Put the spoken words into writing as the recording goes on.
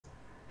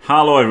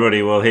Hello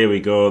everybody, well here we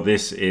go.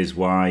 This is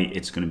why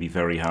it's going to be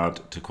very hard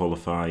to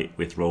qualify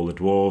with Roller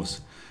Dwarves,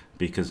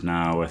 because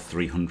now we're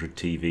 300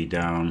 TV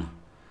down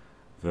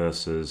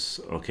versus,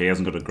 okay, he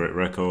hasn't got a great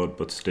record,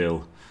 but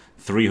still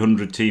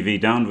 300 TV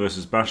down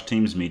versus Bash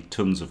teams need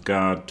tons of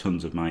guard,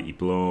 tons of mighty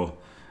blow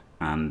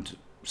and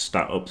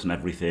stat ups and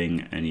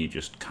everything, and you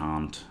just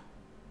can't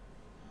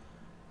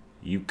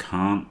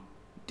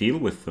deal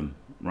with them,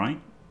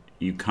 right?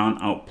 You can't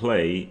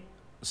outplay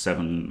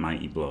 7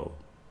 mighty blow.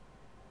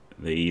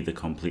 They either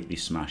completely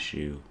smash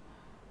you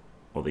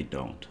or they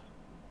don't.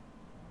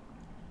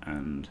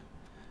 And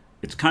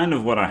it's kind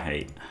of what I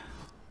hate.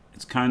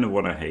 It's kind of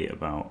what I hate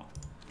about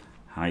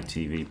high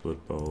TV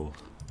Blood Bowl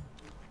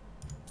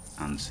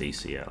and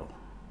CCL.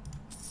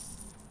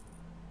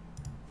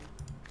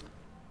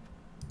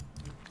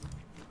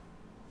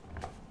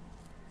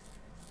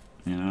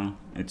 You know,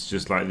 it's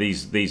just like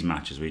these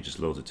matches where you just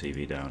load the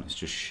TV down. It's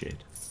just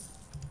shit.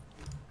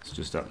 It's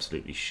just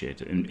absolutely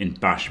shit. In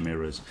Bash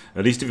mirrors,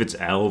 at least if it's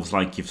elves,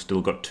 like, you've still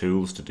got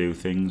tools to do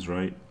things,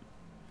 right?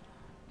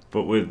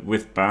 But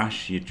with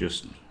Bash, you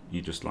just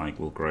like,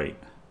 well, great.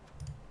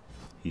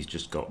 He's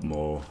just got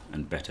more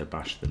and better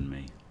Bash than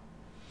me.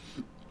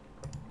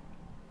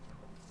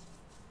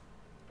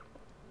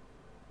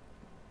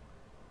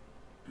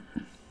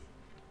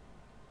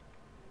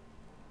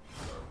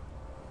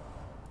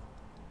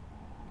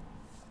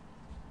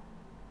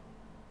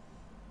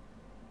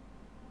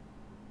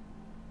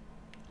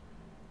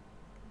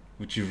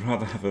 Would you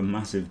rather have a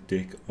massive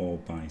dick or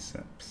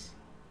biceps?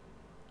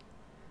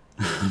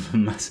 A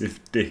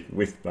massive dick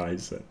with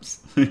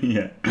biceps.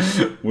 Yeah.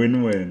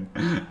 Win-win.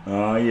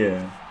 Ah,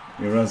 yeah.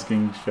 You're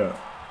asking shut.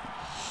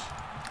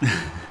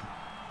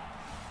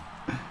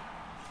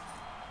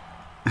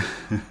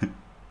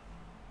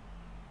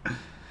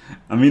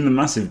 I mean, the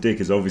massive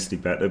dick is obviously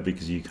better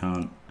because you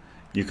can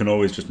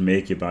always just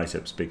make your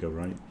biceps bigger,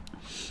 right?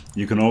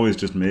 You can always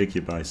just make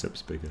your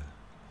biceps bigger.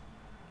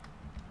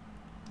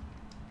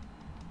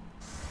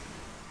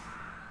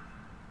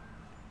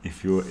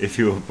 If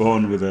you were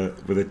born with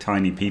a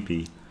tiny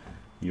peepee,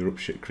 you're up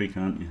shit creek,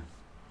 aren't you?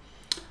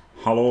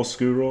 Hello,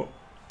 Skuro.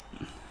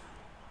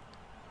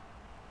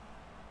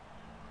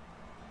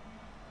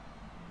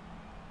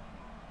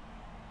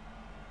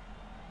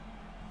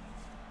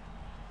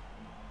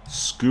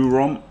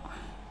 Skurom.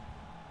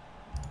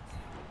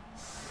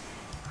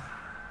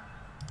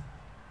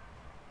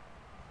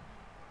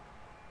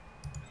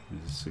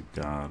 There's a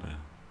Cigarda.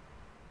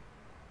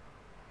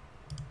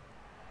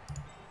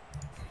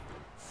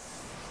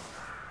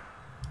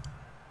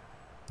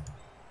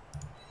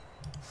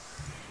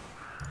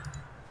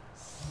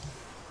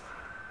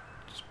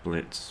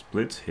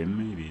 Splits him,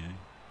 maybe, eh?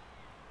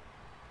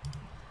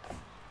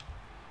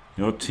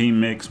 Your team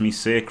makes me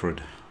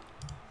sacred.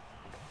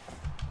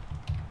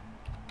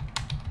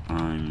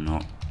 I'm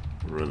not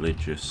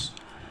religious.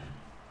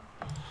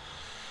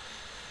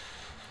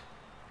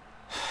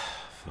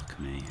 Fuck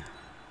me.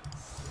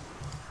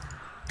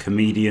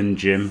 Comedian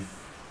Jim.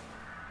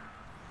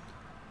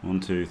 1,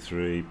 2,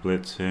 3,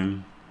 blitz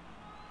him.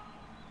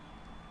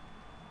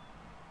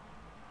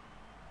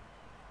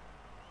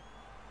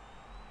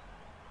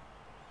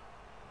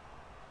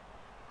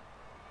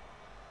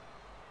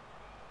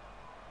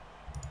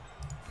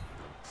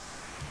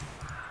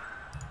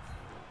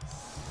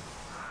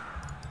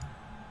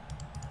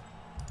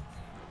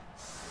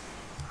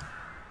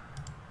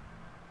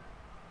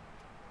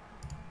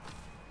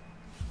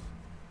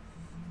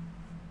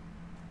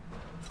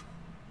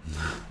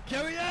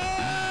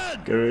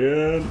 Carry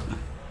on!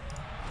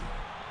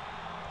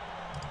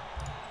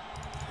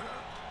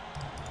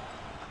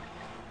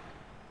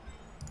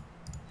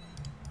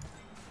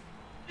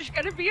 It's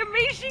gonna be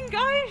amazing,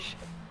 guys!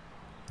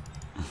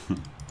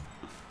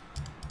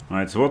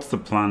 Right, so what's the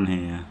plan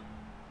here?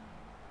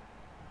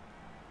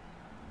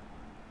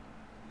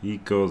 He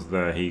goes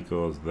there, he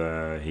goes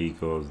there, he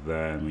goes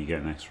there, and we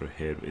get an extra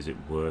hit. Is it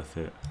worth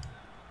it?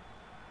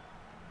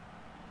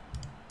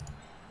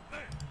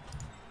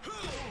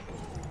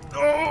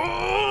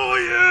 Oh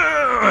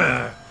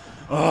yeah!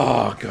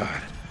 Oh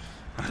god,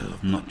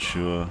 I'm not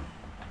sure.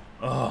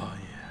 Oh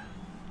yeah.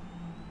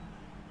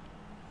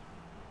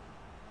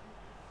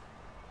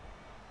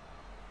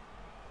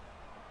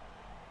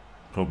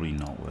 Probably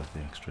not worth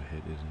the extra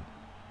hit, is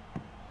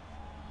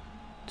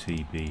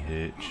it?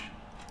 TBH.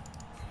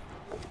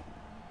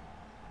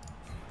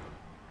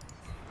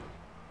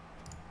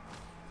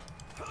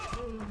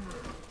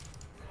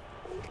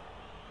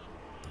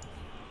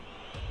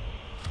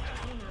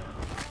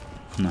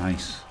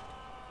 Nice.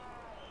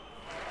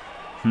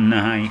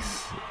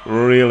 Nice.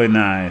 Really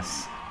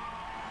nice.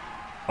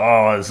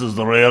 Oh, this is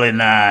really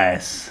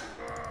nice.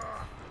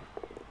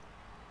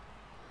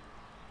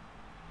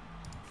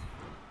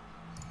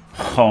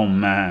 Oh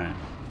man.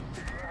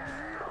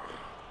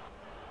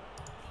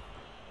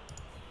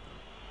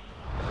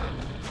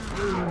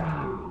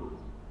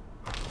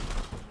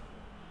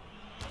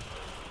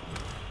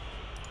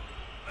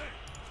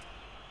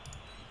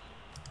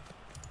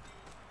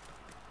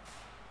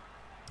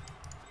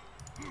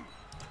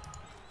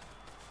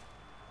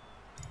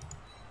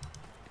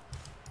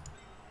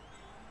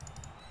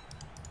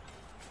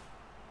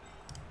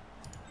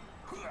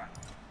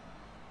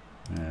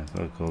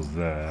 So it goes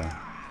there.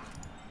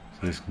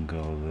 So this can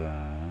go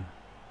there.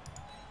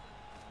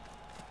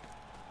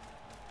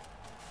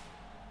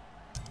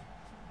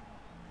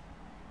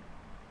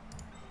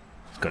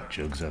 He's got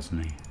jugs,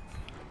 hasn't he?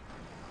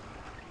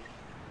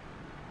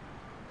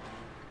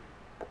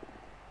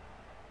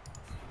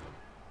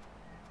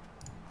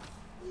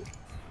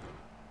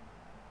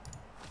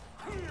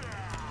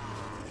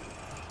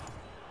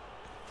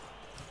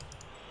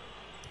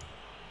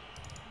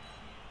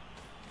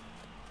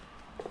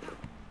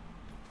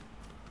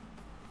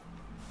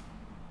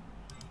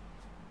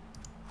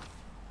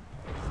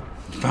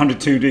 Found a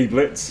 2D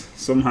blitz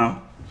somehow.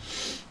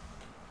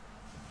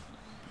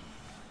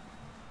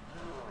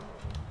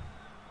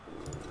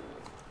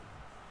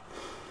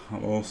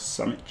 Hello,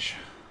 Samich.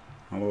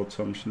 Hello,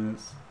 Tom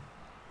Schneers.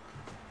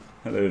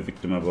 Hello,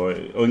 Victor, my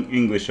boy. Oh,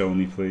 English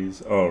only,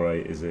 please.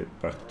 Alright, is it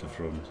back to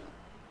front?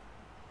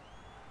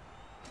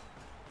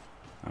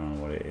 I don't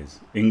know what it is.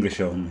 English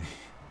only.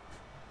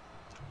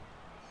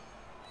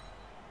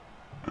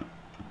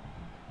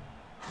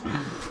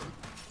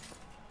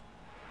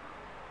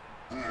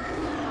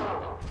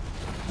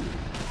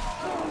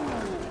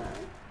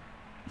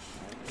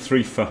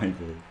 Three 5.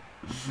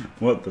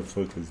 What the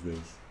fuck is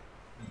this?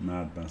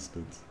 Mad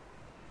bastards.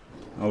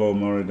 Hello,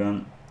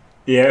 Moridan.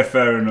 Yeah,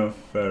 fair enough,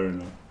 fair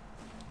enough.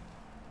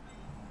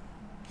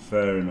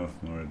 Fair enough,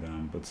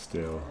 Moridan, but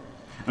still.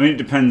 I mean, it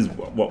depends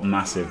what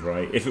massive,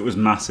 right? If it was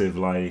massive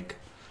like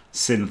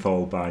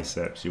synthol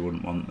biceps, you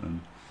wouldn't want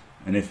them.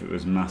 And if it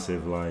was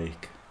massive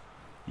like,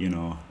 you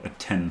know, a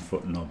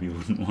 10-foot knob, you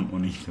wouldn't want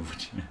one either,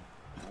 would you?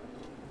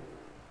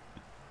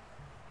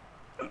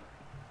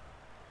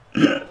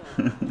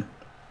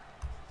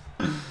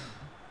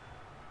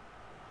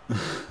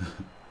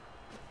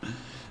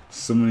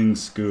 Summoning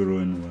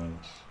Skuro in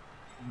Welsh.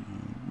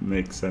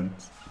 Makes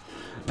sense.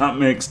 That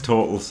makes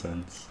total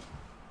sense.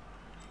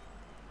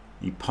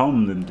 He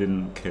pommed and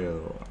didn't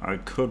kill. I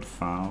could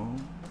foul.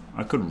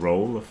 I could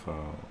roll a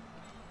foul.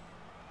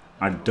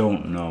 I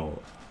don't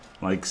know.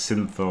 Like,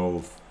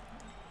 Synthol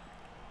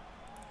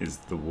is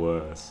the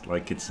worst.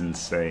 Like, it's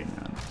insane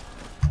and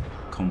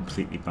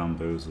completely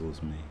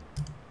bamboozles me.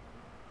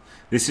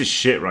 This is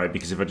shit, right?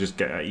 Because if I just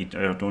get... I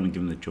don't want to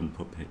give him the jump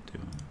up hit, do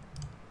I?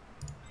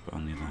 But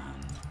on the other hand...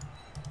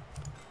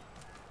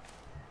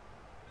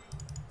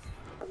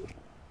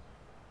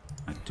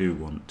 I do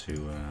want to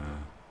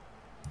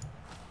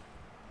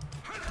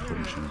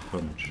punch and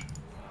punch.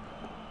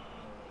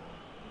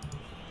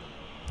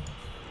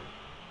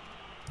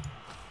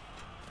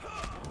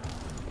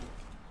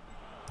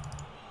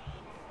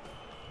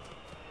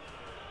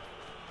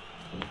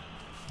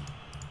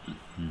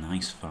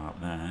 Nice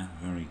fart there,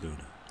 very good.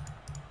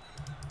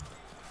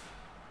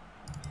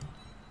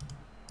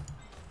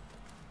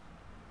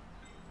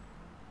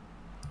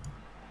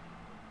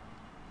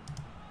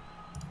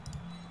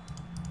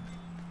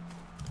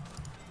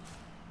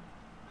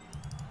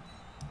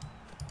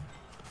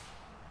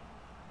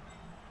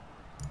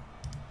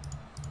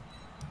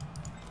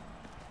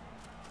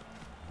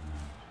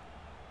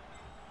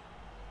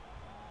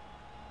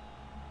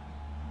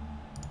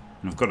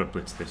 And I've got to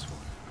blitz this one.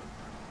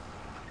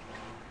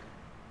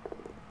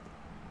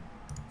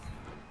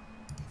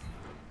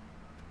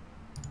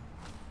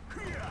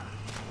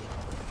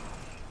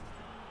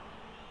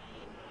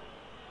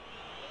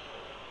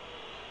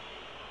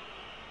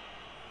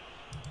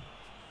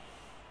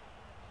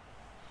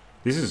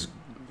 This is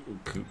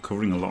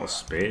covering a lot of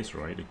space,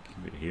 right?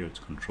 Here it's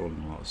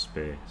controlling a lot of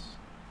space.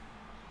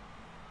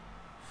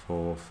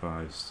 4,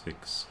 5,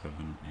 6,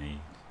 7, 8.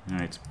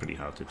 Yeah, it's pretty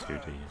hard to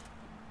 2D.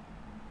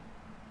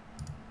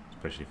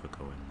 Especially if I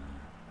go in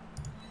there.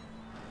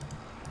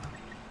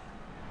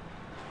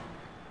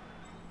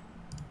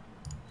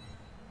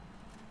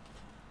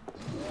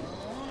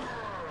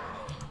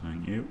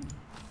 Thank you.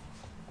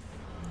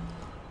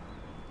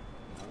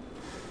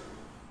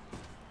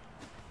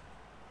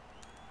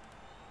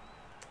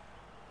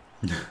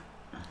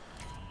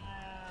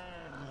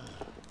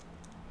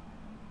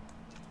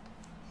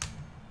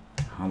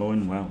 Hello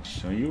in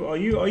Welsh. Are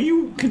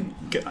you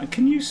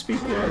can you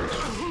speak Welsh?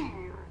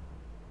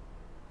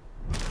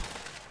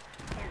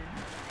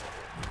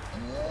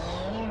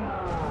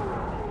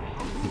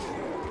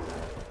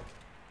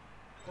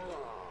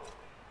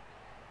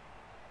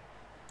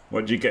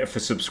 What do you get for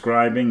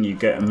subscribing? You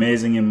get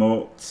amazing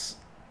emotes.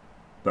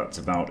 That's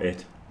about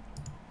it.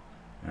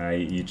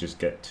 You just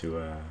get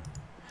to...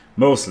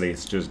 mostly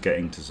it's just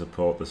getting to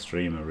support the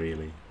streamer,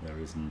 really. There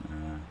isn't...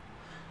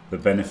 the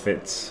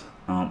benefits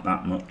aren't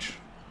that much.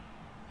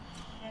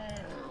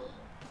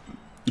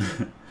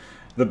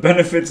 The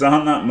benefits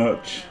aren't that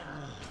much.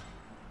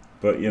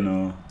 But, you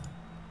know...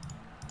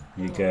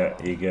 You get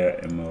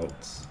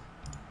emotes.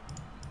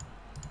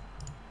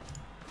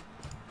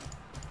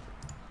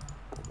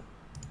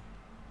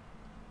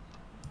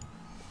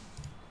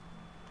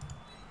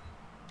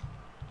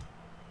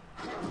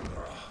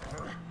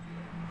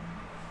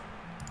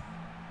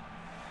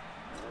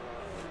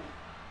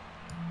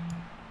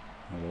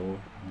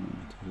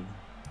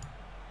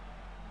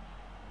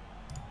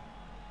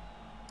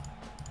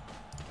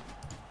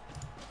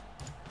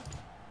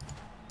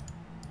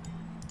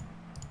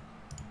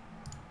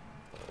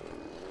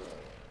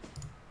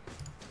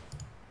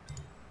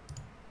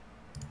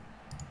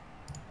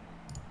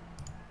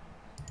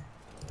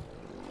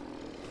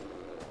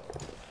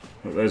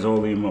 But there's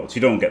all the emotes.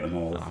 You don't get them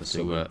all. I'll have for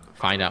to some,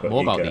 find out but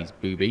more you about get- these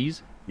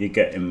boobies. You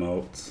get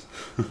emotes.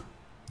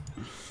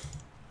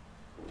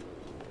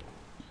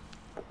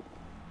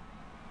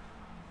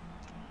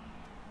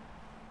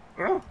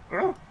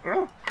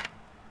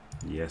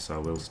 Yes, I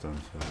will stand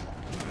firm.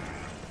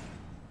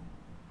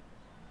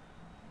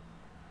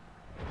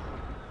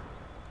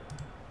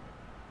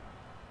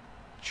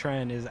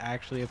 Tren is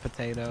actually a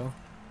potato,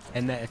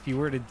 and that if you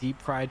were to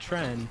deep fry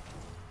Tren,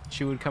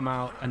 she would come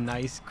out a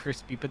nice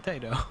crispy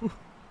potato. So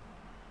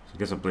I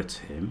guess I blitz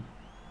him.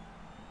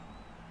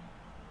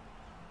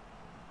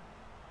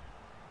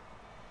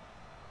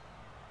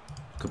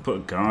 Could put a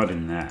guard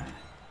in there.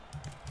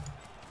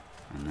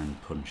 And then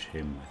punch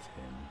him with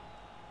him.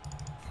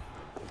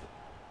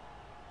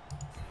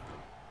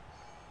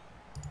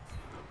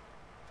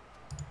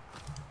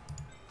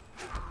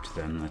 Which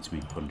then lets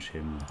me punch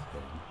him with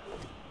him.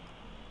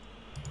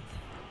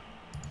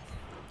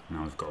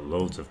 Now I've got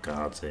loads of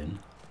guards in.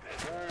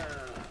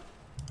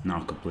 Now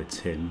I could blitz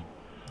him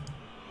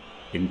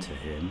into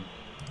him.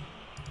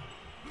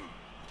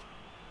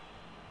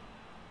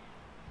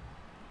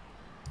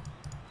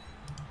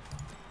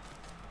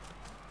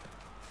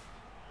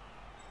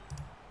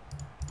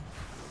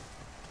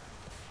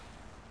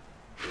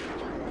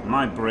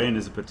 My brain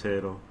is a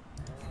potato.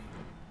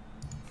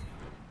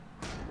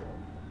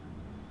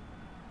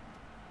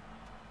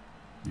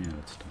 Yeah,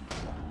 that's done.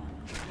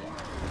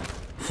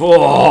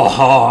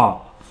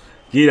 Oh,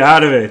 get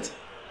out of it.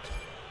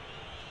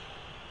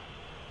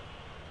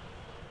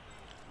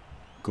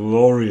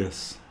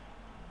 Glorious.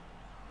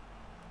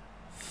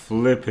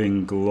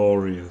 Flipping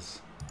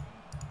glorious.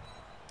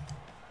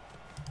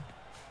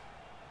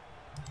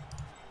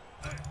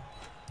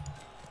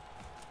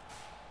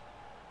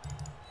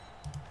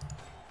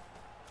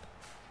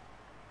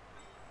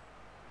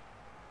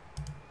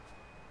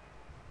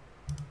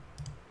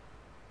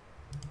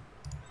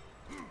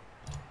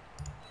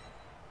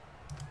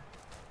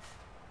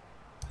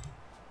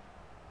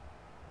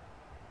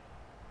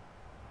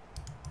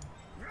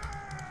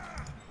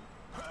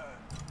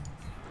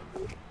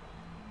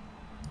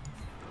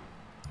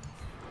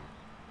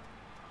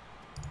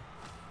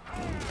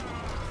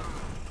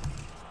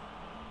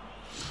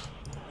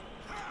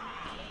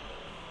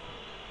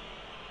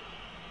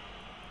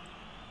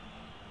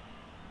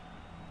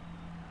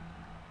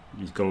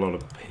 He's got a lot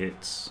of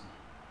hits.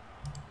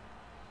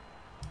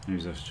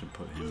 Maybe I should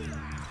put him in there.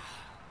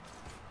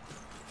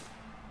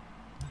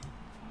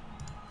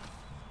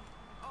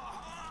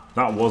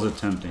 That was a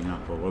tempting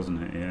apple,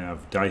 wasn't it? Yeah,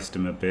 I've diced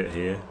him a bit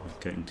here with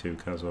getting 2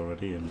 Kaz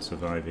already and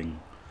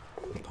surviving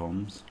the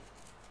Poms.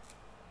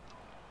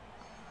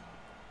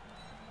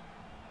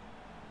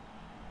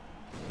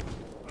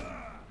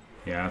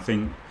 Yeah, I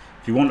think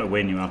if you want to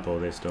win, you apple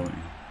this, don't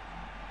you?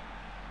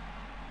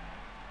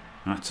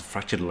 That's a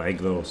fractured leg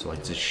though, so like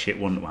it's a shit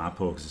one to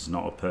apple because it's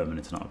not a permanent,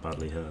 it's not a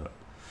badly hurt.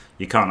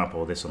 You can't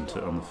apple this on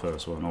the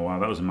first one. Oh wow,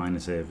 that was a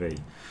minus AV. But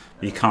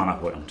you can't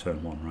apple it on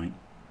turn 1, right?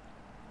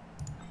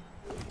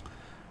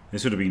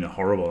 This would have been a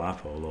horrible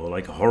apple, though,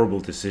 like a horrible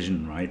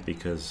decision, right?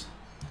 Because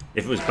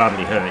if it was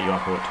badly hurt, you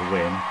apple it to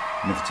win,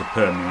 and if it's a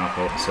perm, you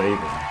apple it to save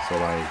it. So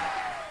like,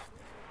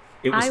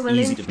 it was I will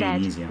easy to be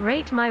an easy instead apple.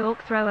 rate my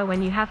Orc thrower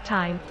when you have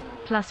time.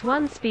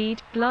 +1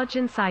 speed, blodge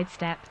and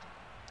sidestep.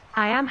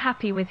 I am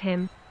happy with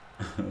him.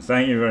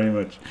 Thank you very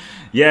much.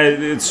 Yeah,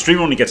 the stream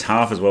only gets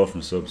half as well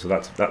from subs, so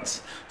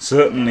that's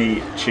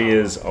certainly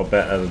cheers are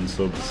better than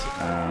subs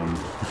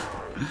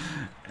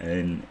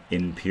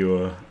in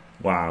pure.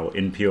 Wow,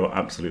 in pure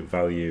absolute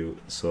value.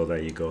 So there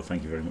you go.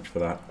 Thank you very much for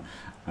that.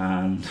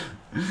 And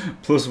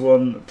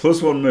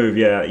 +1 move.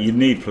 Yeah, you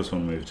need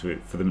 +1 move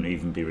for them to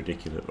even be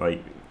ridiculous,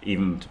 like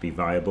even to be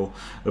viable.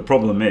 The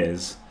problem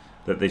is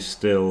that they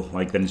still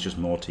like then it's just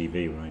more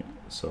TV, right?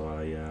 So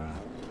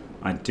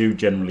I do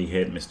generally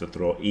hate Mr.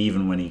 Throw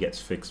even when he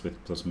gets fixed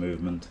with plus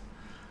movement,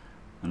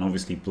 and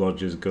obviously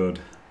blodge is good,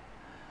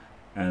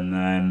 and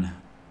then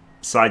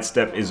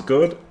sidestep is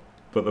good.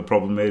 But the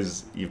problem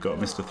is you've got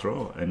Mr.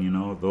 Throw, and you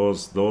know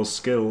those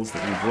skills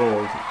that you've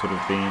rolled could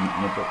have been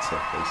on a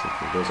blitzer,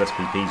 basically. Those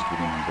SPPs could have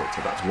been on a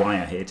blitzer. That's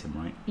why I hate him,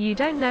 right? You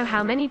don't know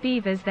how many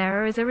beavers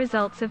there are as a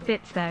result of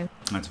bits, though.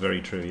 That's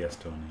very true, yes,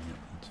 Tony. Yeah,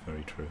 that's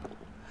very true.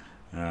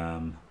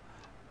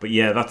 But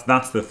yeah,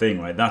 that's the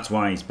thing, right? That's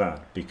why he's bad,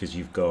 because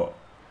you've got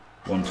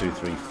 1, 2,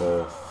 3,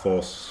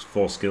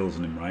 4 skills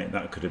in him, right?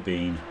 That could have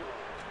been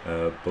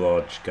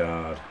blodge,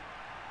 guard,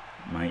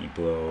 mighty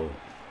blow,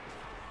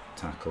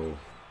 tackle,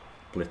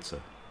 blitzer,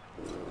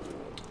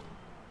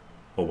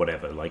 or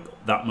whatever. Like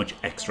that much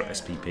extra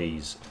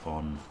SPPs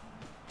on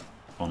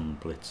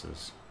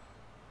blitzers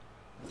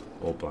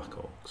or Black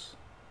Orcs.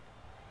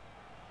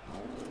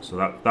 So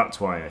that's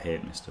why I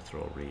hate Mr.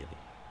 Throw, really.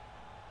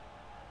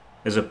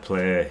 As a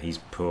player, he's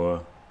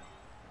poor,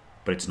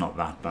 but it's not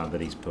that bad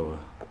that he's poor.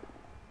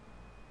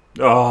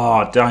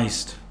 Oh,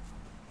 diced.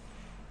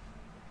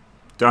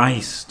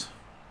 Diced.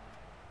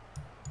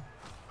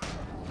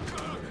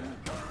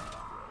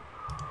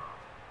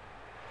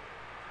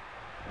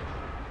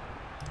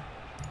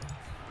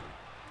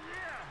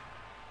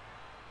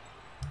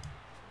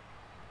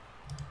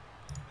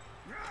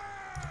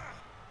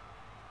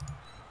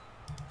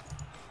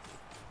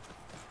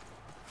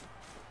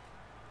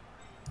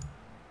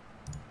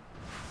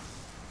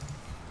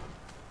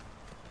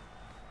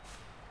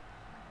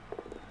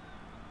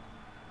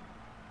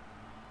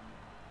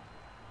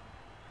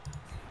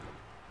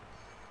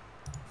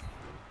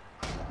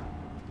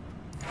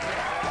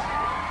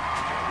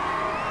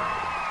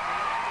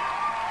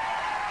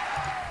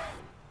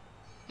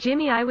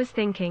 Jimmy, I was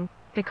thinking,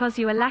 because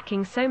you are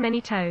lacking so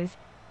many toes,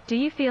 do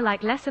you feel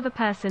like less of a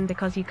person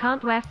because you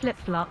can't wear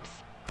flip-flops?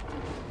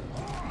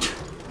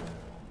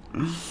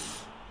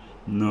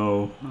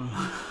 No.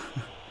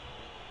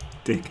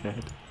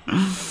 Dickhead.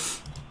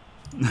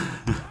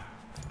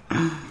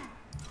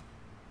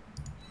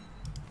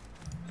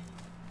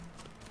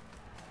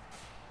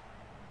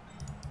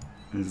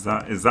 Is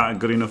that a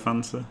good enough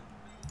answer?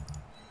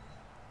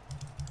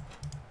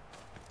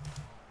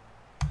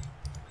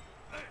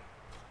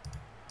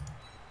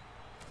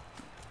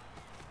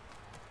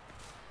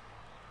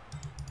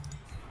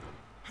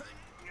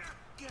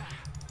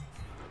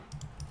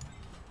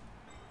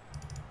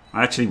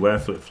 I actually wear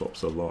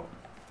flip-flops a lot.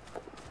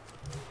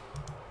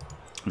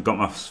 I've got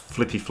my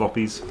flippy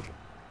floppies.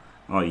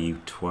 Oh, you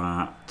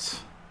twat.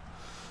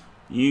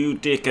 You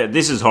dickhead.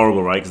 This is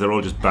horrible, right? Because they're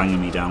all just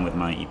banging me down with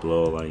Mighty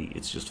Blow. Like,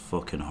 it's just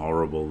fucking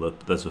horrible.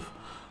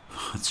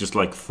 It's just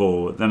like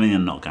 4. I mean, they're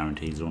not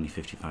guaranteed. It's only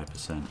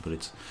 55%. But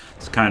it's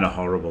kind of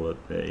horrible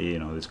that, you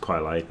know, it's quite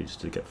likely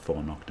just to get 4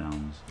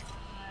 knockdowns.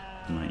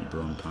 Mighty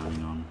Blow and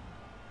piling on.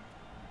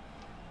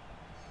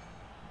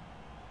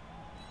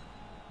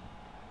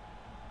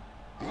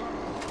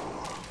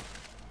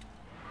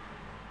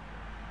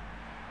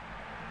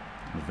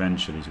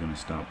 Eventually he's going to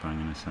start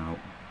banging us out.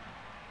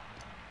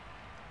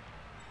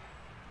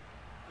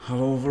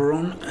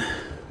 Overrun.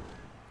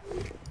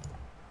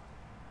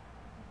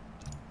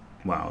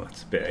 Wow,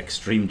 that's a bit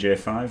extreme,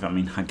 J5. I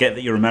mean, I get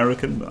that you're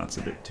American, but that's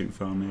a bit too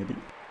far, maybe.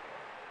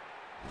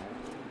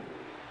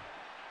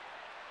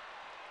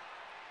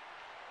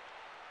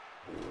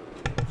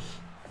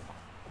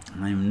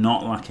 I'm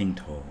not lacking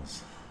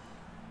tools.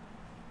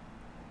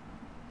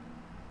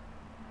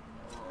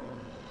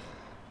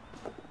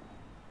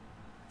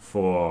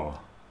 4.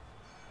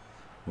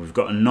 We've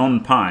got a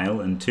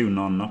non-pile and 2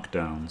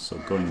 non-knockdowns, so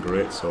going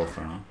great so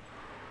far.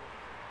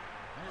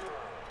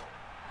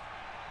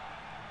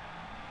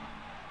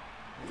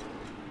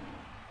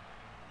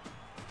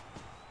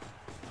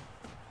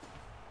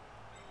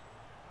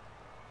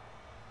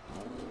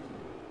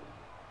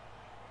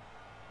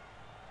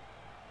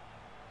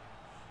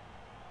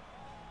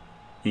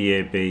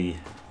 EAB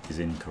is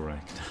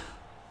incorrect.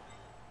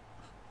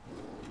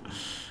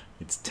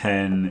 It's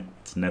 10.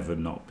 It's never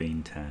not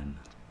been 10.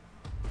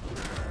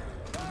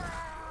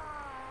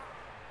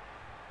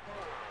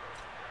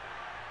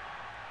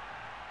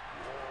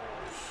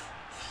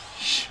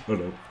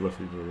 Shut up,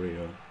 Fluffy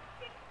Maria.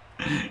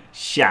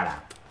 Shut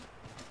up.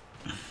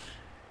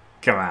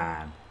 Come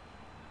on.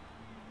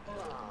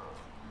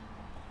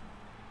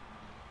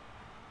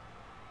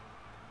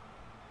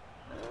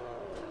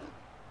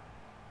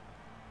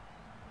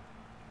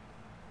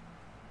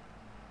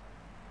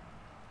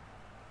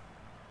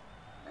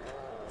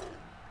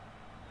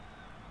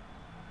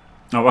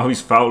 Oh wow,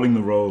 he's fouling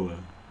the roller.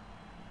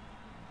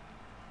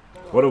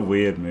 What a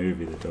weird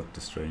movie the Doctor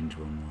Strange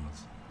one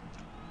was.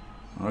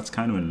 Oh, that's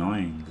kind of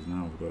annoying, because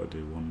now we've got to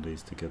do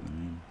 1Ds to get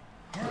them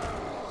in.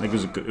 I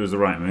think it was the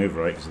right move,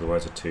 right? Because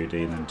otherwise a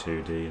 2D and then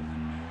 2D and then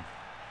move.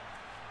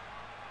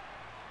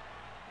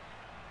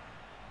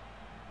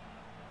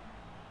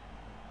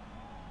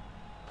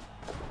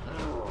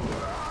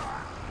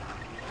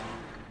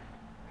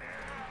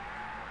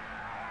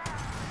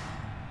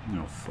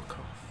 No, fuck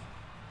off.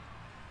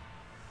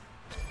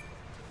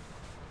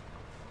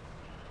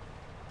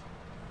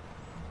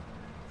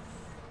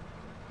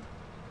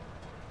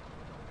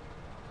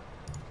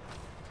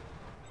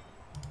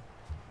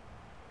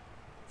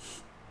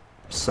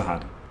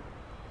 Sad.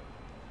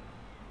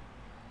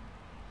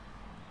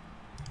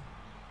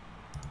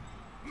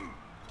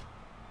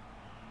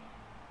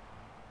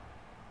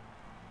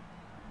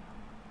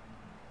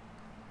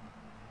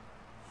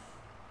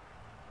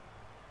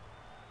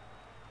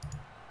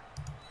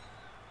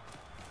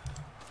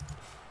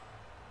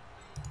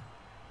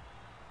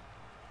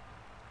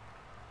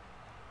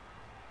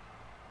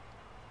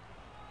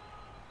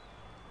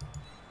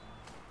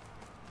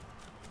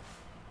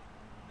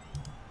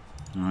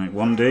 All right,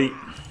 1D.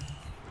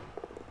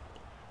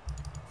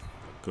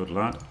 Good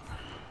lad.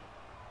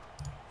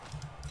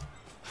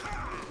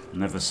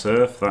 Never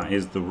surf, that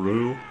is the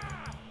rule.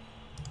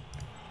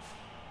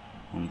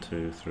 1,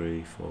 2,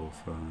 3, 4,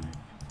 5.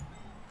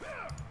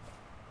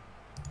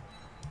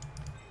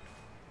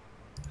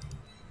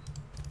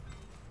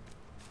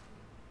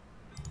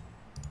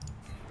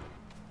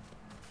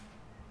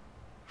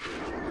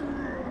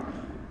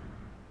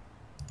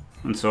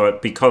 And so,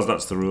 because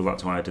that's the rule,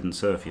 that's why I didn't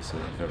surf, you see.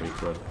 Very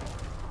clever.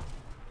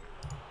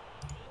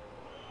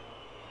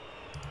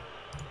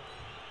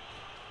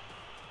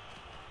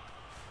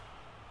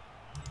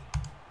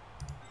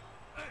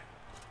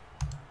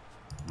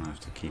 I have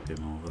to keep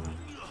him over there.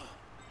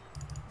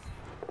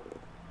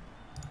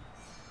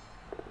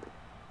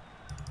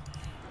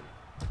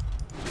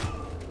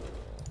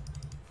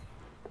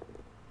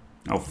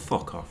 Oh,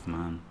 fuck off,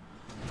 man.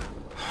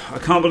 I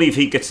can't believe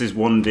he gets his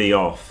 1D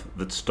off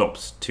that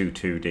stops 2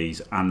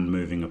 2Ds and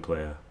moving a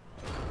player.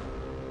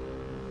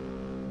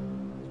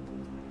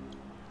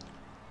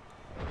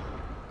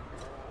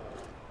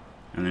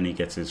 And then he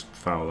gets his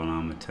foul on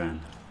armor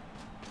 10.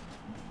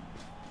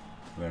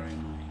 Very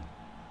annoying.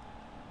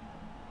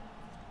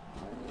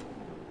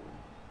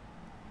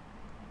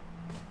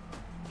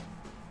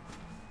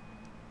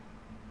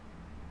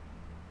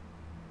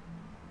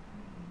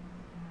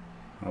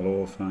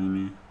 Hello,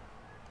 Fimy.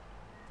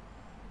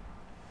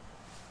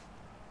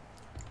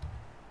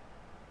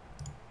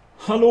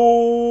 Hello,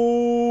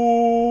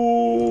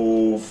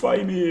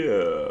 Fimy.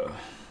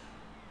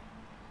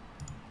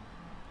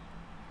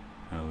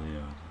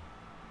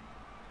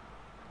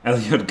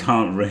 Elliot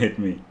can't raid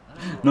me.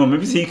 No,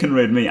 maybe he can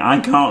raid me. I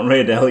can't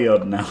raid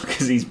Elliot now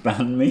because he's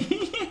banned me.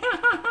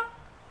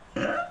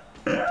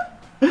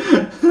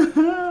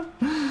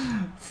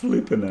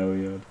 Flippin'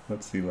 Elliot.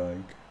 What's he like?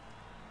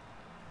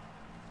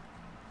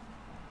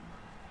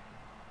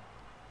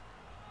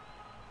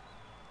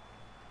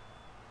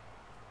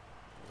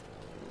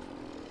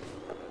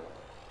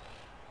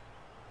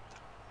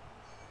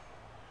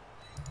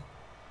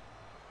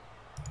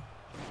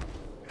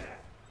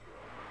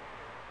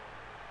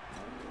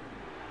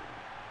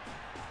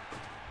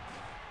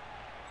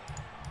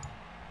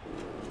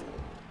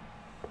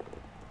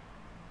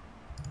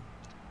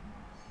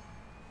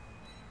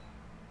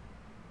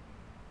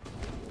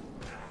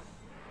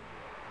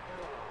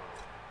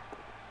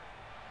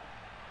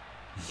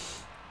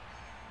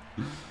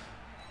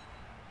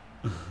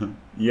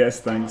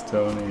 Yes, thanks,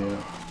 Tony.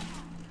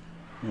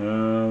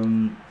 Yeah.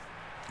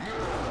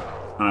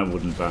 I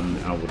wouldn't ban.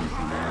 Him.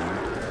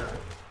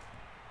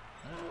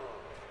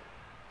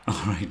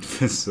 All right,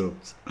 for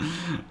subs.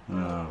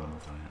 No,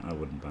 I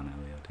wouldn't ban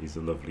Elliot. He's a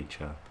lovely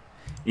chap,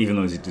 even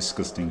though he's a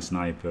disgusting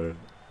sniper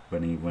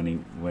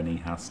when he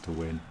has to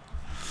win.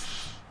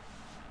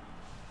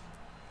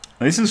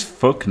 This is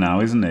fuck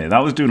now, isn't it?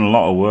 That was doing a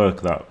lot of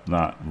work,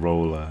 that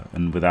roller,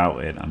 and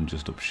without it, I'm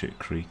just up shit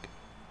creek.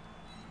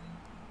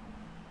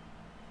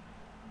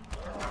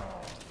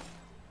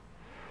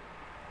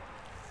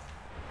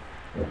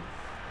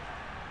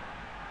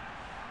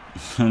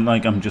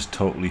 Like, I'm just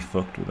totally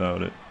fucked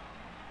without it.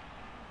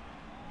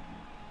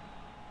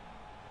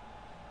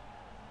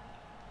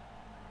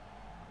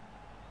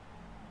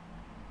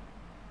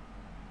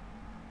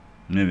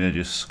 Maybe I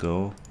just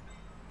score.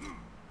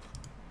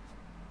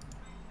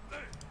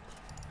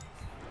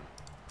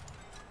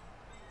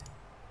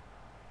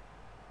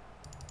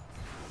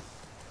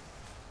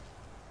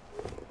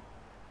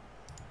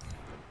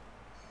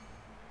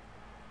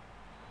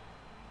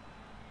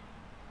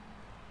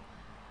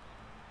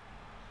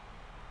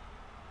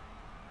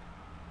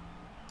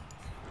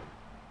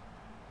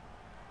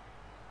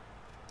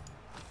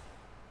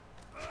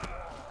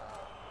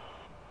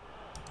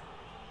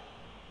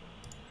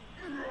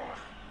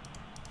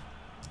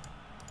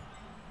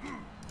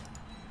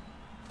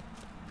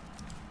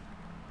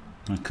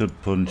 I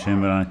could punch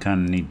him, but I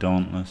kind of need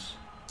Dauntless.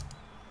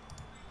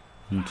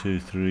 1, 2,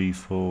 3,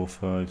 4,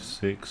 5,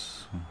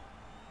 6.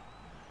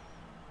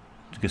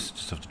 I guess I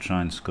just have to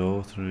try and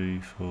score. 3,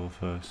 4,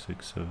 5,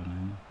 6,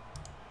 7, 8.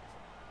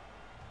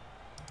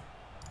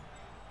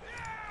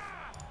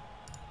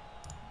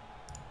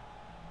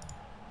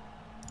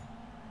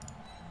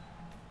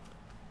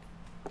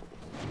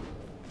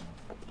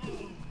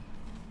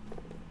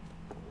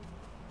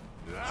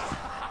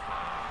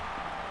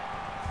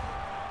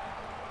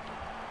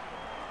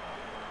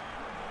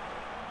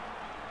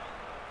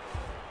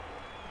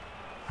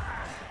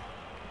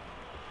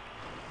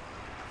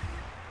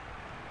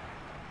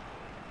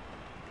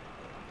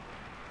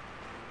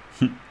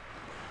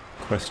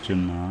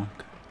 Question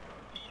mark.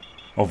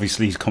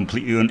 Obviously he's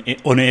completely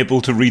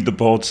unable to read the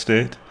board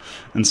state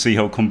and see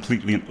how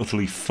completely and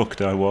utterly fucked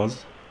I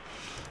was.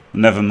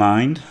 Never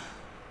mind.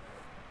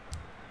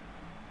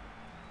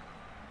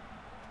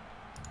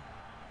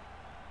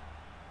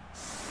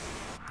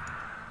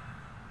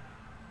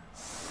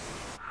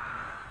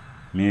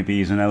 Maybe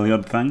he's an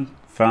Elliot fan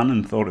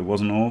and thought it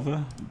wasn't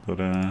over, but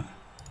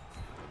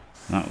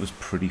that was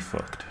pretty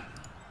fucked.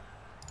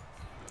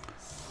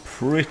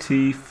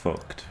 Pretty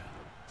fucked.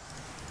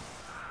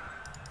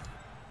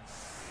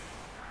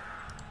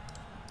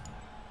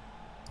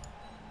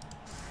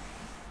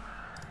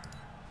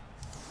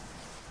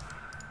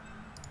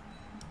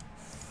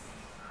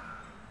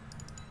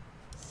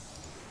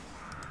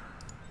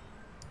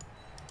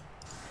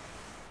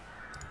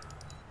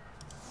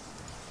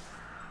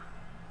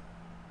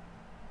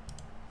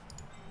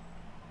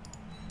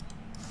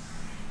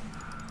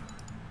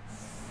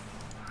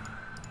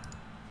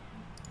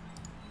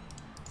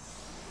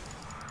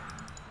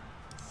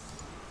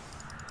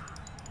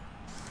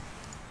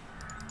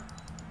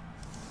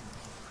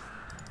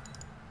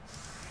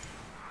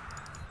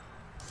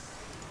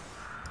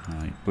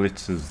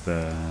 Blitz is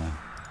there.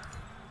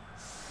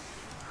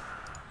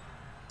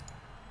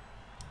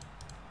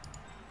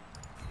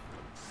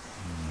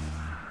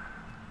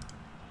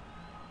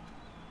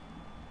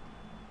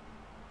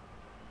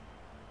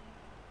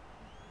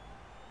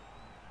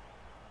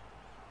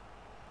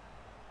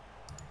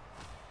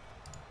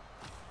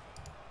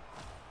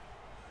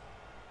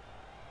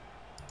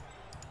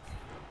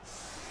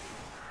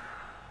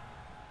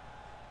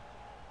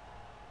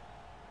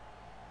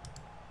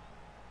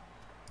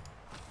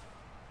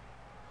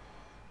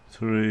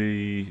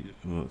 3,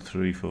 what,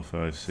 3, 4,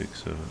 5,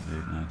 6, 7, 8,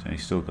 9, 10.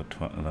 He's still got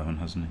 11,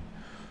 hasn't he?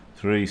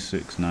 3,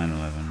 6, 9,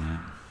 11, yeah.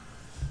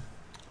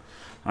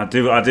 I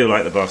do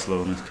like the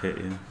Barcelona's kit,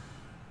 yeah.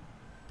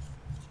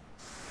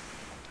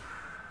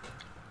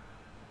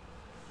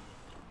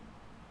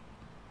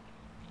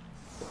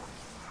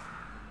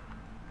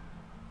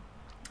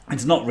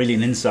 It's not really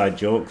an inside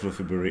joke,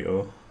 Fluffy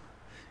Burrito.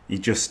 He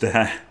just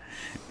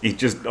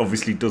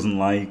obviously doesn't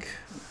like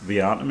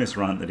the Artemis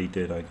rant that he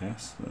did, I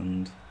guess,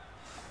 and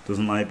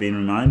doesn't like being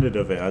reminded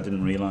of it. I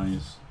didn't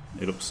realise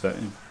it upset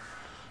him.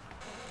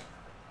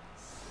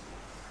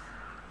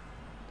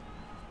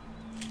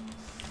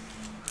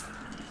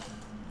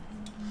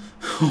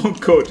 All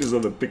coaches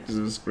on the pictures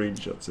and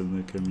screenshots in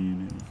the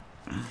community.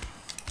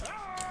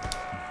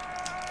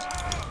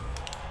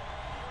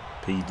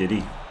 P.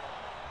 Diddy.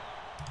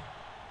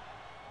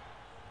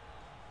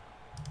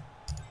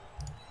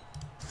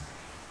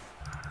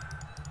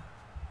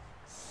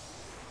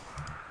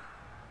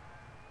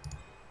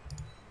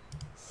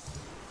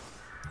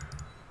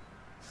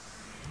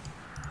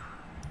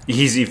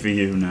 Easy for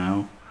you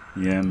now.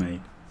 Yeah, mate.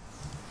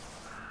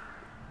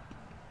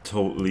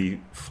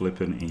 Totally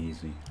flippin'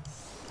 easy.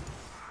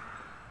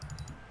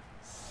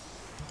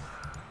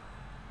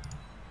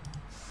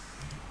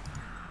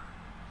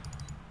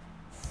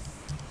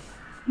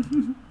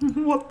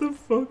 What the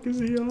fuck is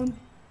he on?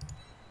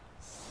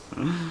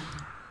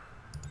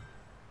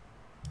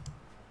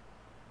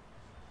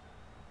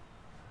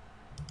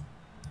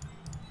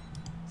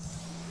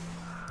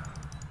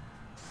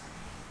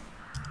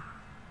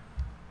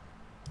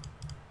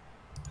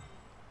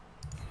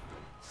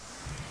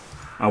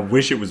 I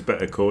wish it was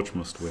better coach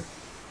must win.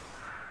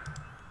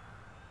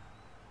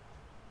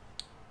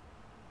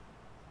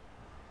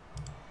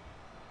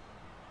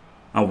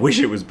 I wish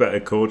it was better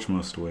coach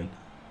must win.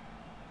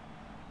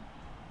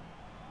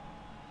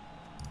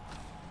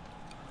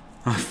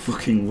 I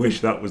fucking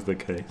wish that was the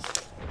case.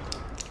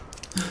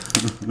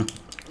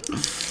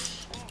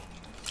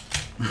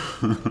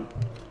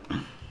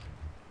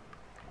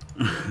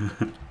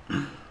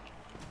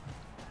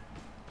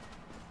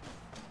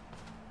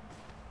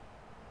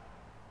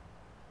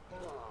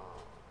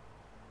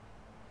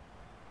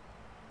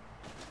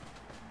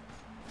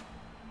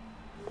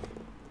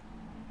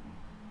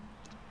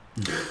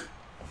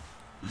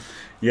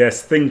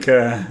 Yes, think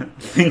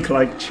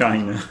like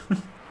China.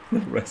 The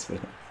rest of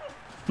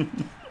it.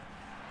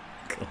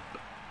 God.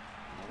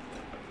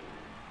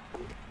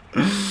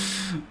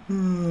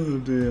 Oh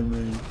dear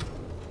me.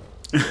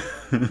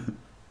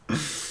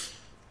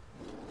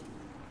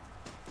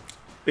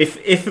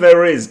 If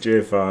there is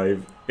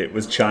J5, it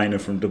was China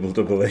from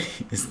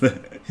WWE is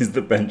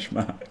the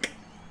benchmark.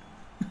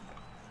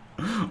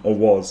 Or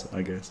was,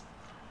 I guess.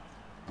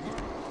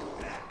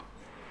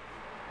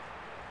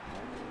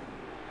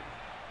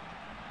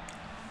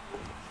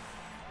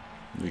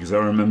 Because I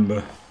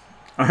remember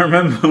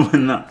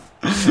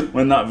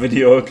when that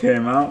video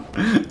came out,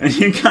 and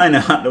you kind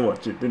of had to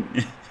watch it, didn't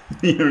you?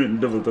 You were in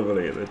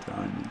WWE at the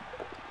time,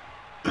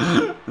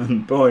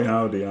 and boy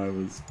howdy, I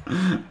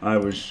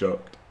was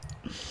shocked.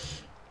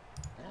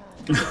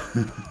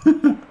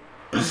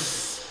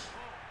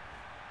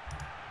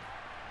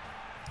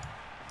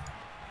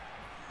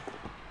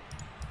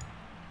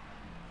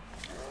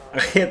 I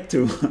had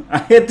to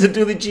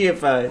do the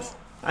GFIs.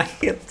 I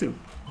had to.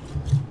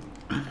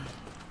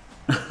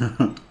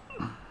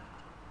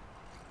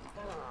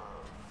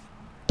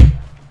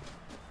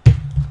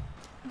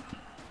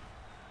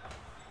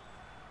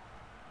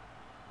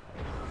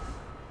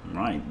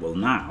 Right, well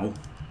now,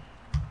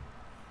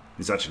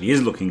 this actually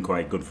is looking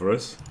quite good for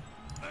us.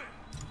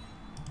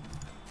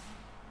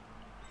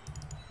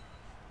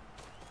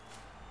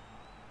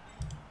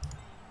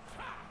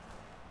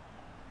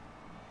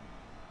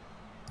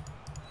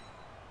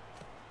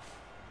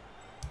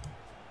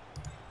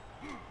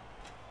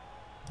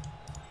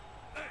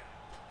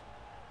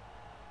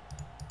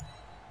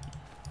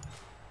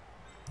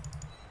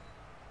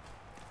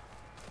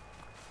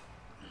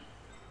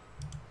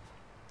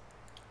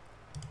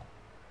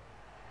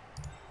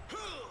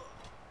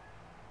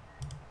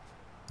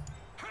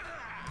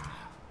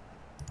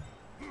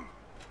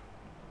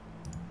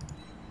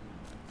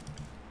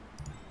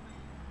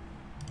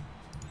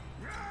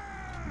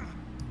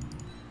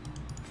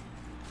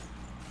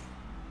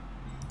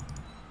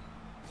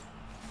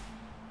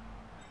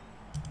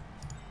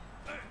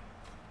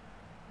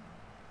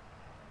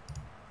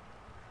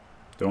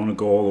 Don't want to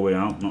go all the way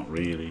out, not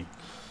really.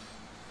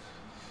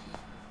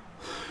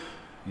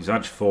 His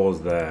edge 4's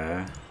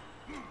there.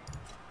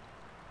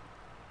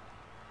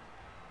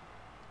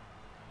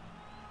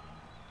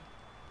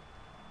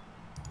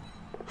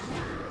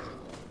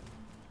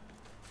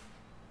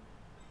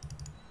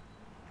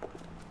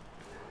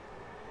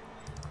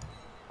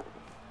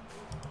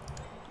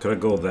 Could I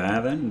go there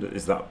then?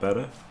 Is that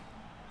better?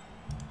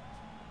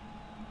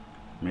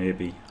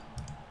 Maybe.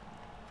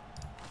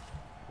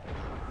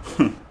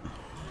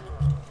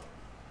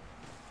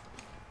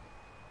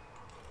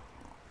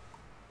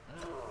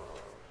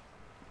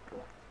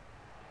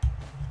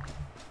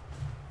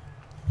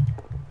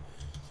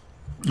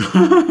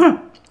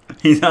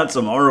 He's had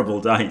some horrible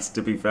dice,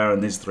 to be fair, in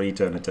this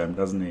 3-turn attempt,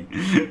 hasn't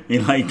he? He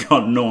like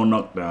got no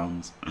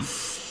knockdowns.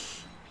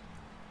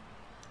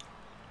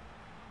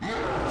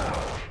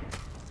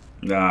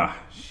 Ah,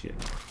 shit.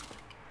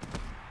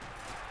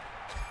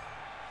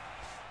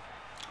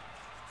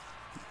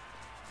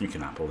 You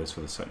can apple this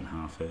for the second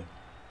half here.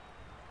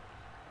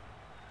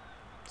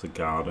 It's a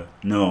Garda.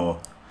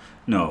 No.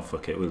 No,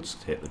 fuck it. We'll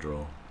just take the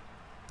draw.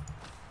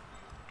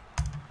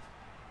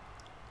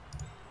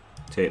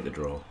 Take the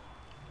draw.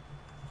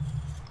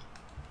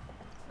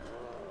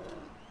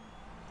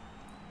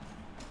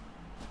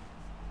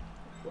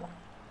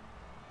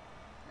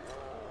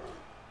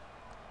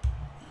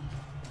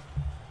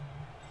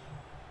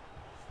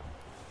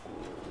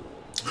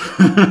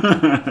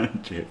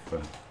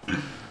 Jipper.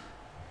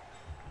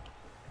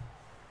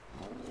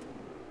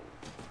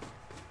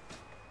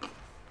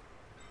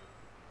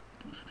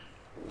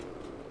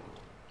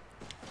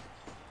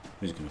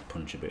 He's going to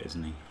punch a bit,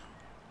 isn't he?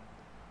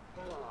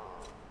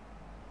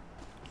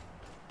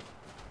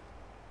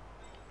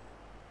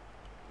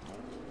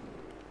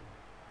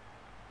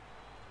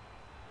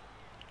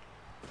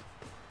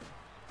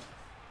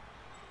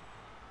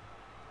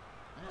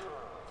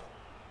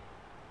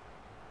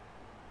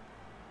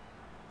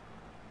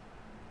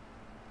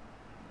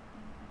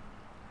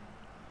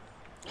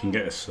 Can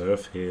get a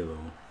surf here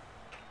though.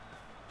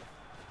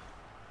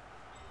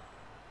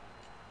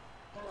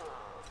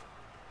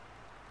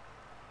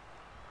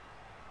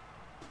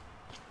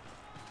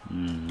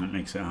 That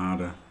makes it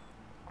harder.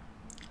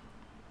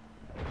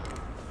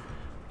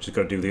 Just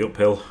got to do the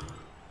uphill.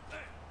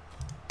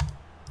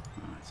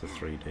 Oh, it's a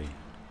 3D.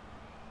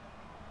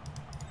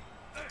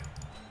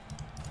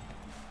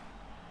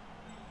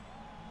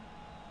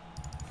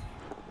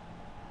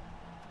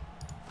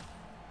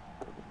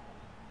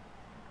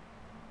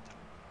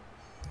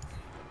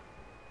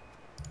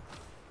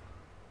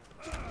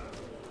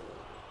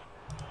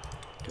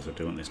 Guess I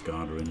do want this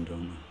Garda in,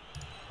 don't I?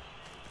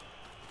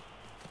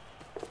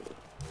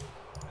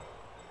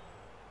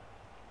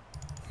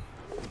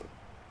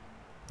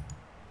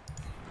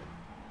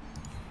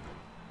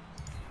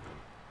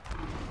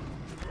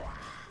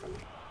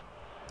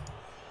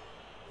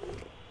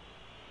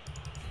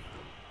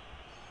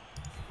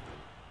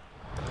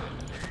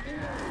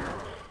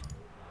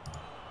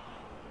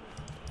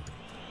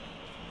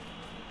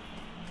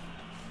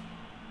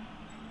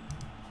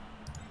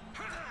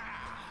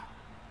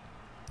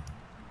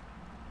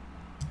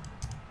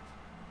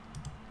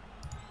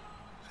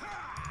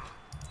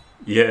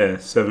 Yeah,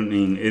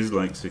 17 is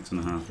like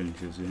 6.5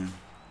 inches, yeah.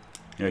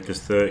 Yeah,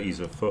 because 30 is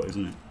a foot,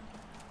 isn't it?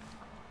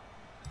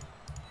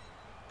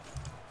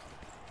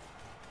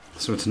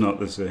 So it's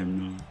not the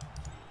same, no.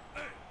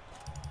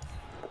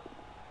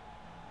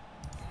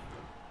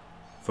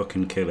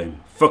 Fucking kill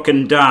him.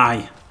 Fucking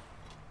die!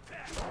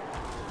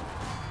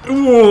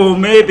 Ooh,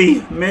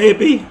 maybe,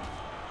 maybe.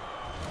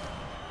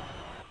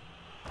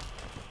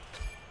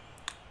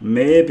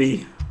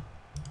 Maybe.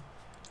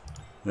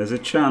 There's a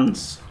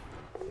chance.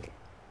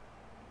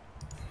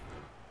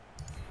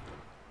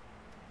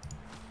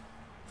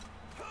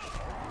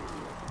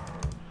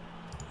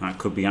 That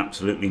could be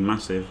absolutely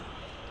massive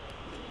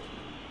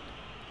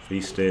if he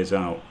stays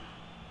out.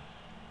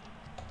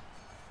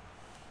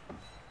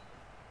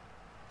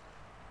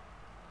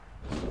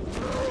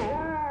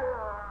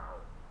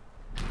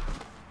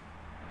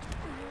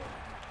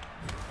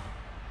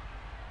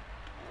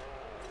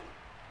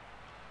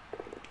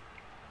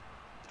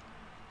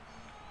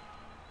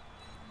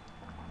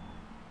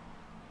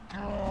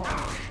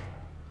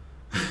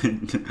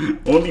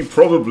 Only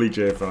probably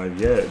J5,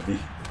 yeah. It'd be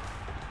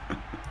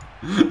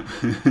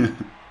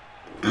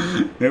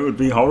it would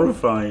be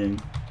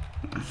horrifying.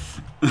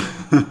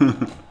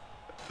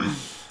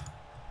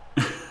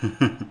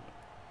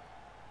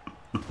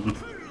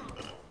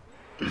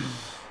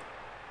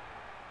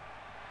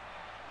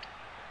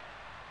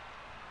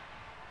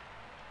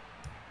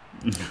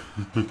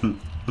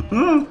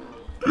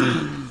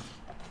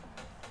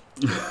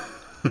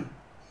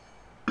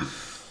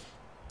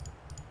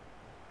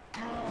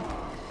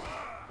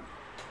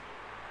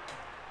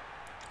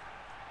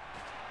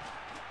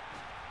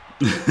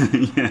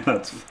 Yeah,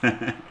 that's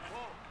fair.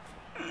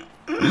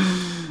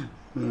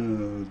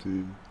 Oh,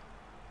 dude.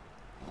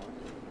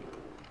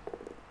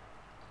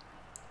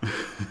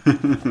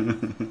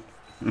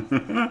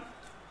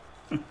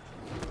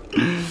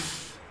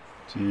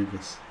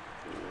 Jesus.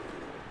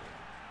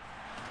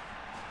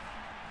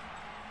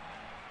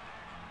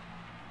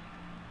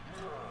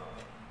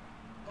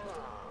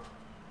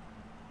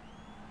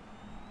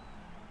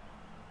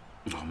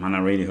 Oh man, I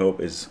really hope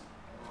his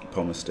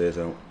Palmer stays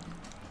out.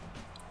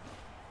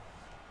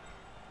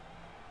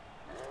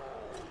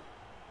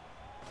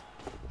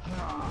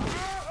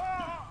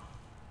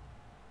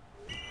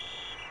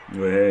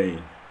 Way.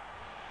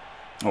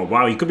 Oh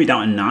wow, he could be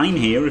down to 9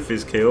 here if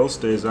his KO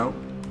stays out.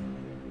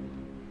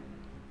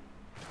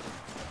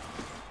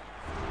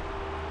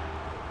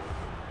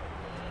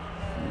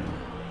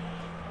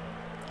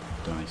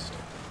 Diced.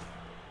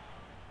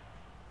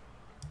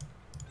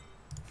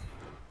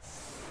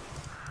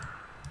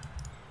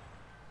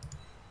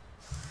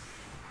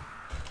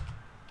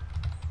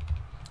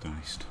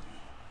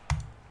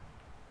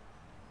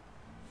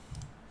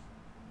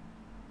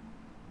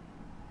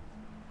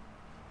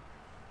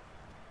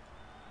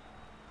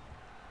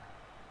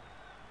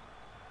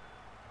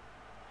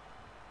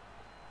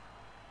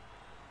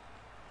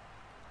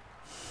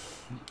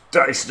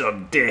 Dice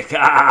on dick.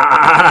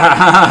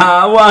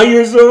 Ah, wow,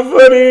 you're so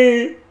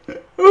funny.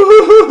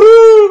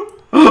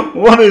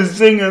 What a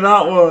zinger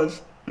that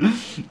was.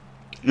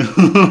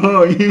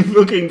 You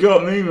fucking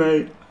got me,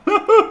 mate.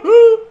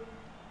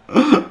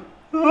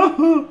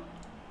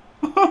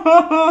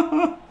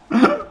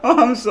 Oh,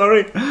 I'm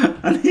sorry.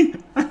 I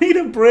need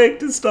a break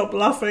to stop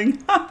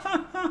laughing.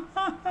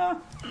 Man,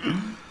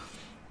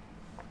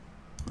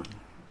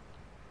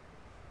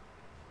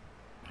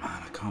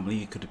 I can't believe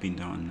you could have been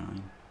down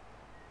 9.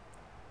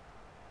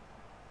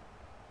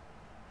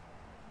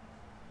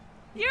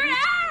 Your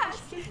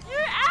ass!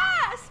 Your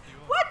ass!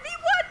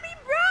 1v1 me,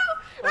 bro!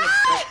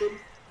 Ah!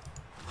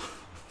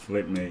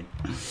 Flip me.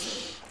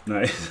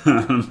 Nice.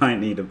 I might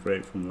need a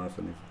break from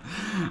laughing.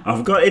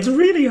 It's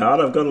really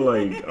hard. I've got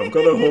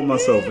to hold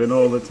myself in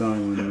all the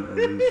time when all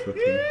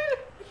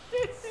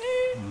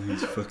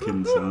these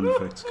fucking sound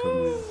effects come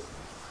in.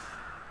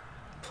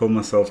 Pull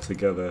myself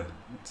together.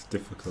 It's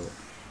difficult.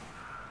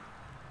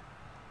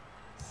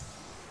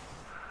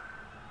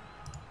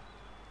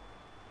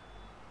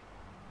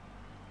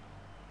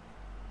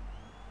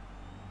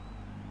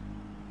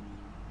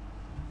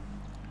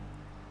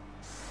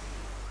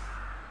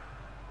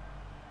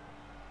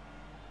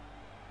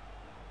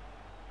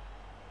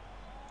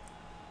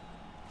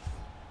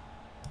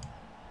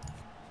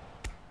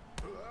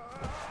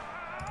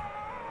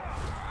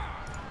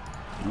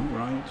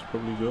 Alright, it's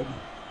probably good.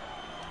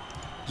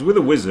 Because with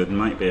a wizard,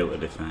 might be able to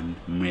defend,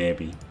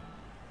 maybe.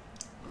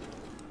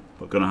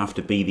 But gonna have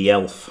to be the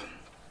elf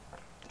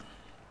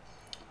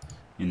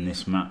in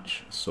this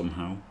match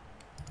somehow.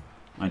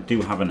 I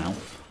do have an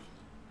elf,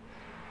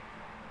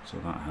 so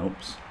that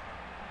helps.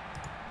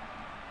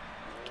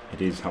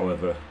 It is,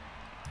 however,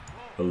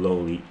 a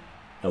lowly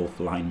elf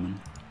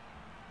lineman.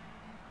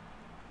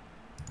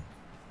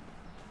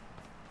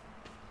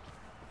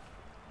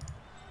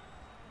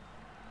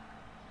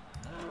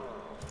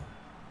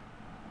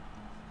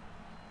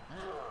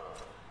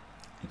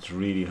 It's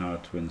really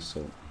hard to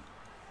insult me.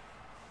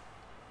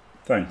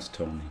 Thanks,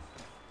 Tony.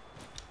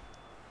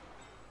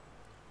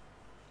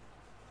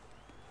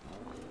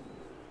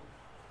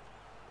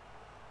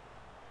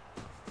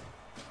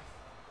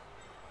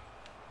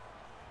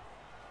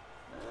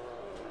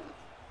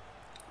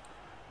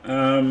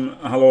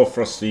 Hello,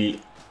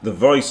 Frosty. The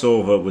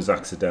voiceover was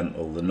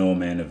accidental. The no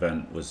main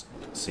event was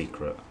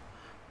secret.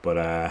 But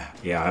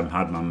yeah, I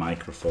had my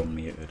microphone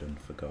muted and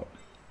forgot.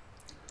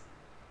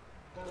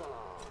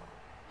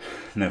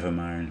 Never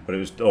mind, but it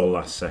was all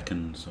last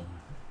second, so.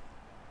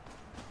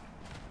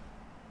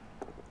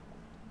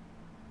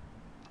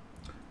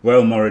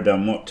 Well,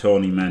 Moradam, what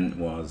Tony meant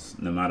was,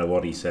 no matter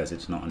what he says,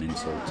 it's not an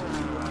insult to me,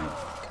 right?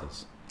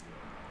 Because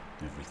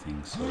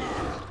everything's so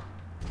good.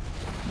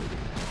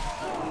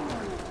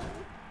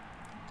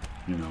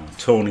 You know,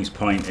 Tony's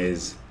point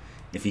is,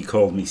 if he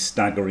called me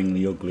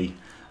staggeringly ugly,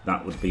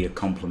 that would be a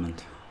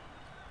compliment.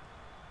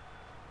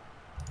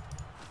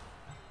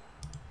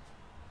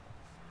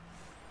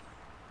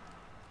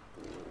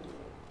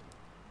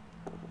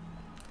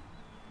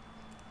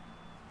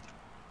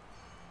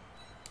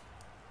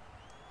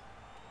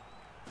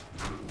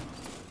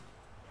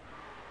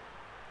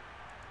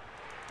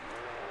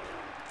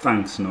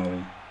 Thanks,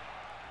 Nolly.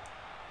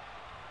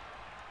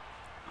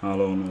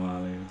 Hello,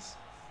 Noalius.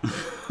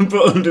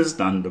 But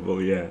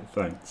understandable, yeah,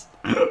 thanks.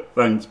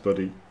 Thanks,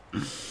 buddy.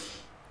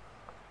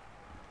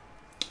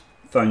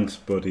 Thanks,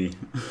 buddy.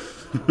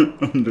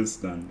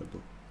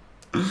 Understandable.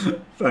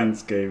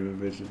 Thanks, Gamer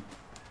Vision.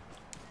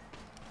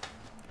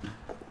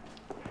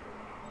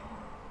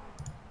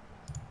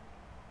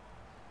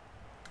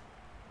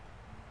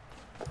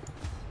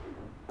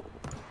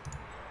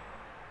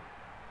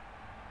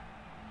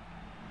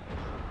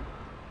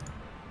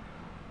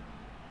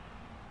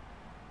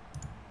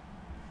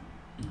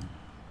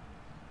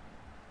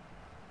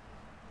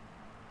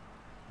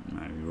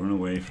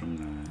 From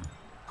there.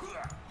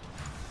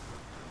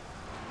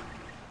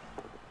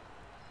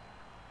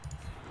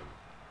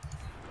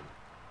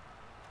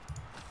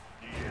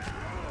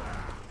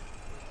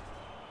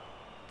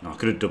 Oh, I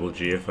could have double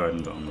G if I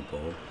hadn't got on the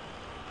ball.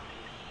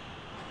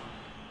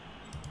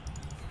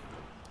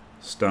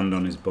 Stand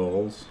on his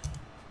balls.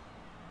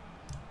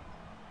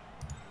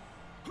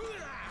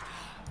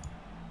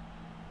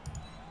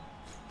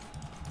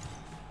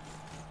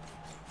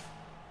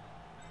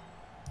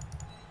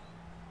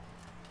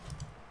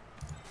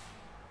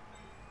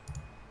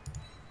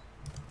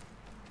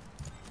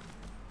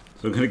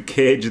 So I'm gonna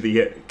cage the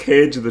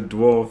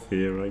dwarf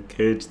here, right?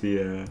 Cage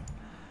the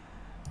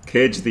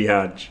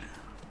edge.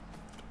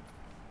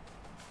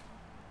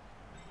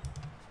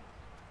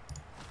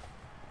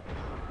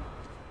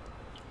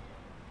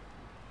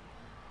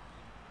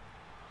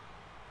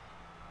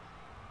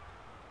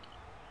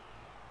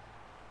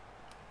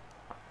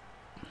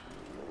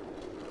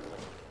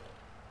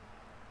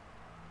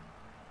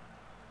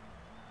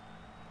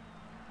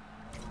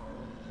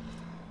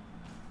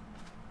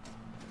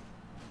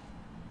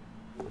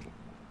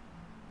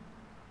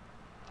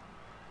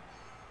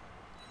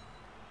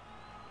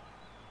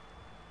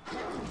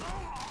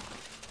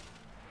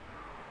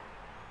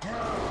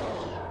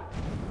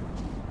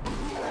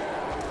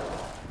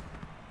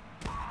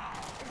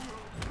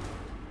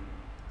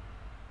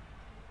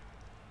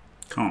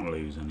 Can't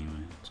lose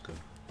anyway, that's good.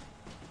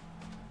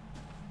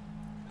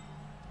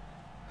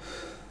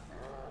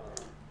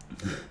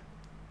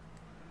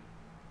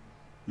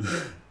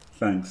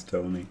 Thanks,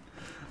 Tony.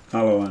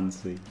 Hello,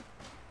 Ansi.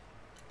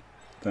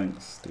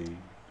 Thanks, Steve.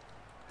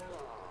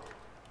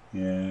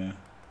 Yeah.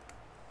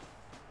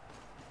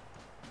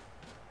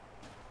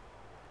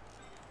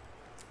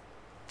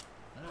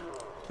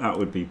 That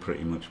would be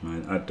pretty much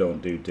mine. I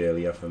don't do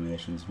daily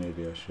affirmations,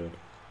 maybe I should.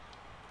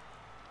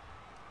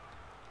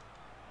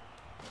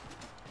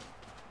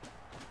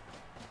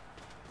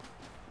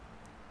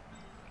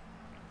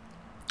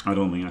 I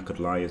don't think I could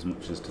lie as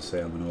much as to say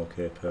I'm an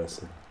okay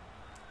person,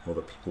 or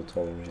that people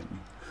tolerate me.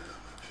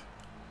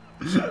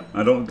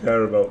 I don't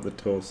care about the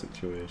toe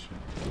situation.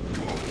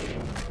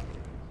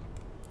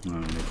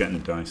 Oh, we're getting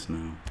dice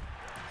now.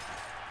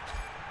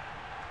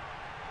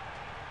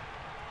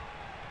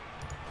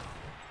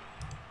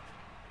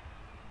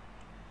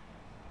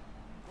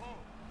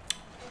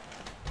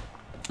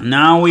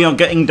 Now we are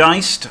getting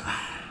diced.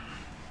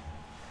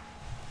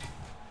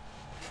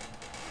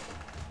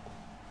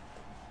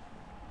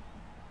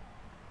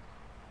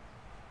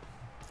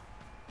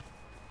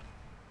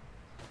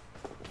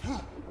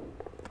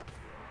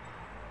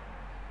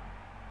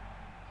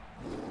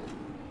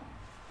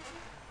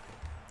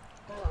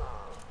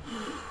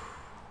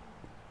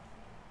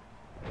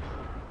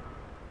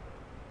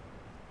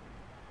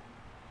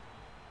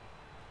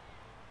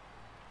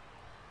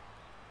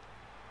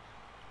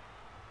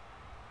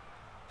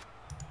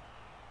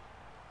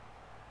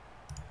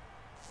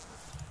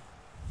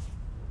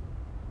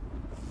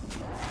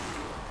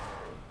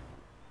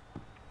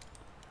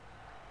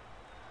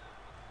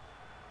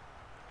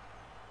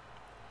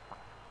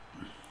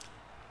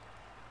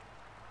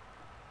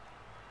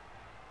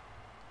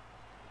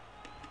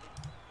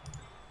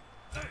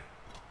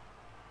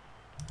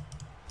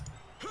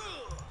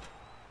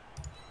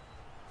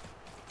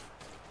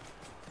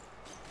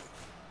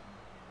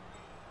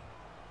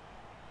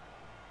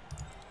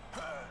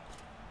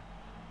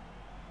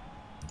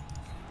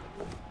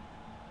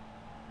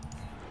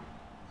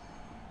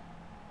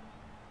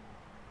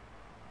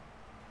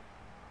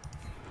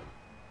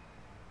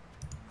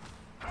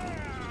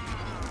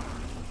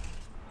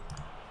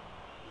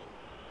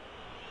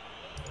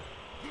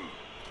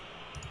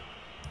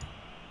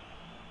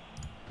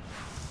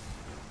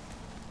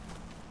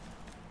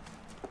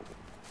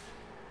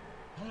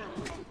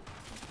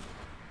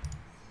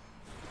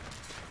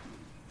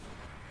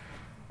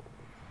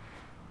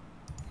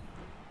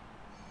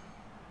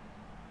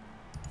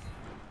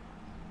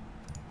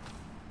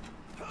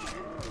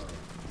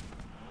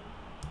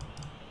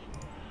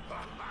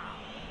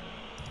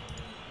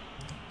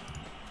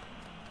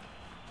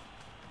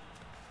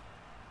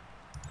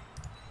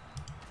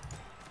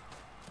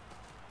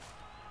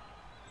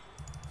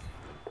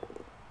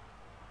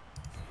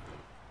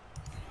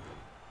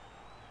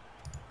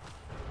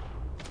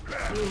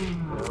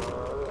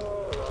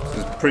 This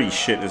is pretty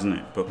shit, isn't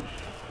it? But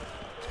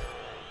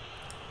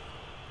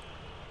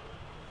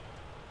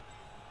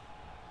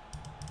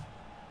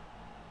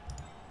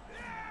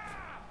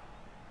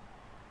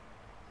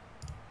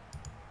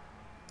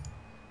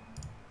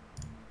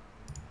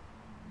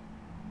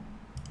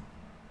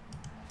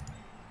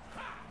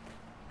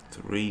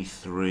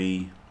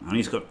three, and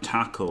he's got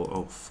tackle.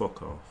 Oh,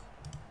 fuck off.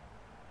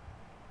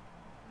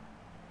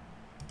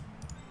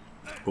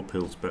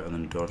 Uphill's better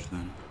than dodge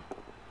then.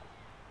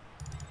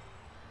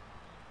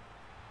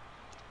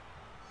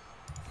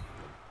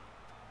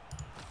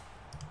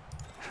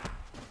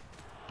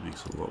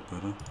 Makes it a lot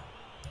better.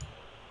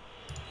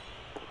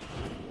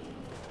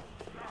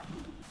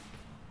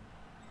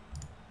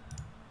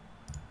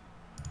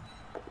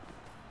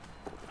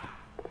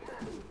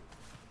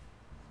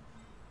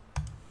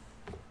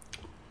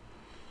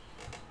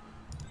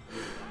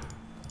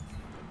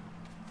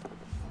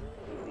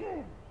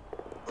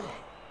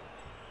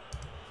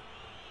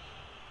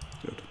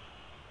 Good.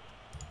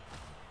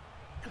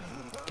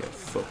 Get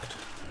fucked.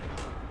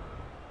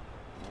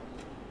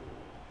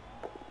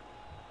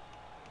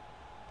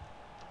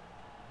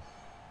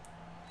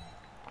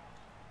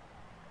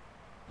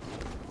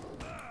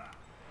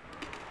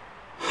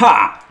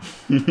 Ha!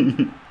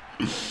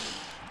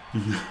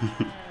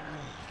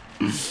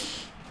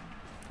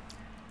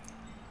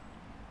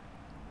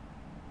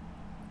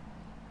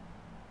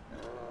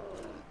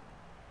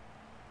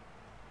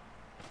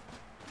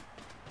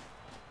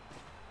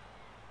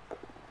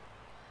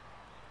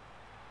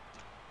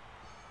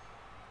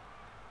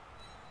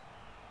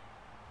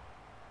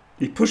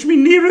 He pushed me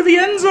nearer the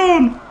end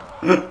zone.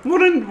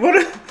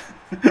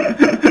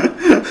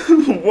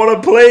 What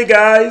a play,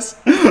 guys.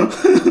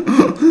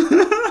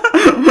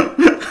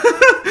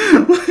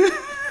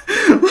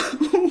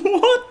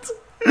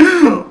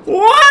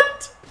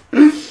 What?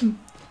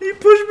 He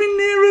pushed me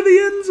nearer the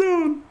end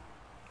zone.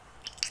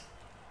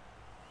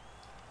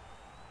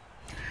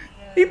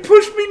 He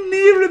pushed me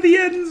nearer the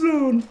end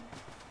zone.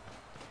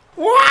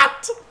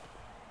 What?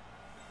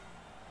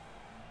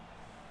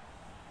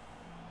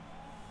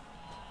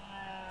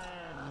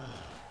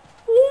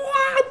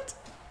 What?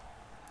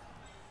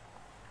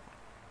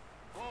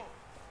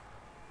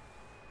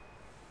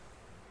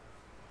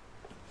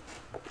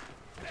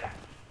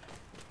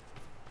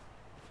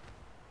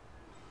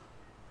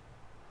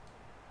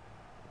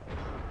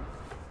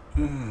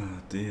 Oh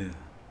dear.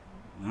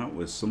 That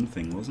was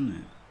something, wasn't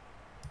it?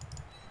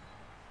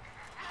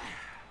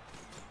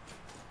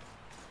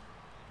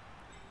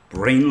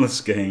 Brainless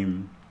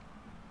game.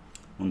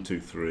 1, 2,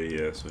 3,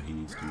 yeah, so he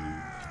needs to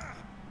move.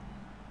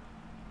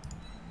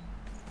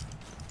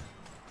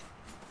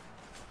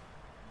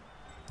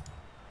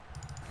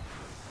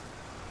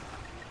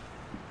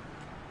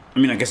 I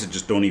mean, I guess I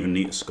just don't even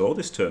need to score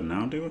this turn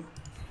now, do I?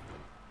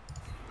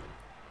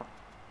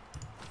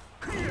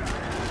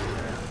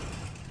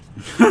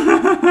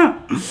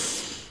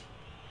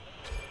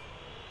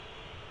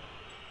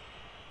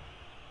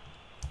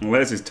 Well,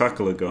 where's his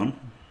tackler gone?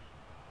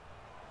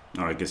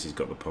 Oh, I guess he's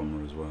got the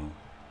pommer as well.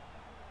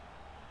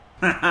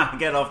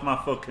 Get off my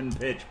fucking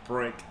pitch,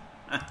 prick.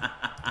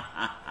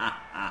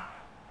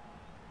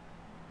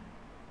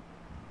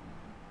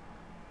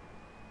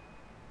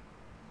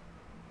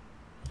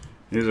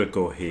 Here's a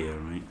go here,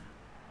 right?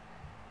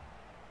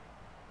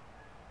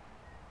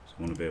 So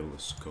I want to be able to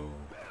score.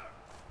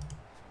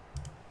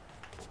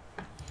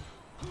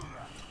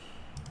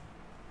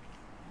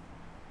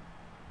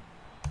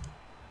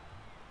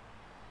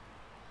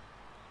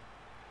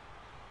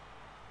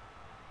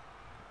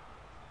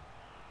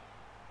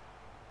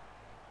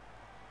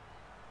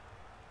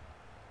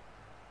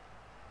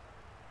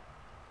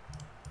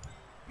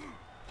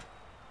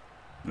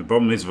 The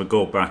problem is if I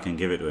go back and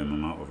give it to him,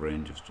 I'm out of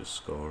range of just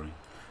scoring.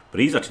 But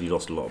he's actually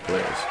lost a lot of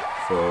players.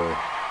 4,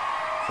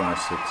 5,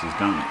 6, he's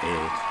down to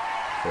 8.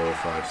 4,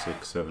 5,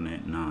 6, 7,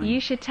 8, 9. You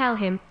should tell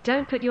him,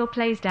 don't put your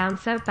plays down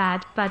so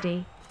bad,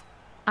 buddy.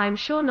 I'm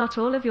sure not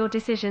all of your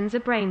decisions are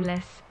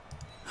brainless.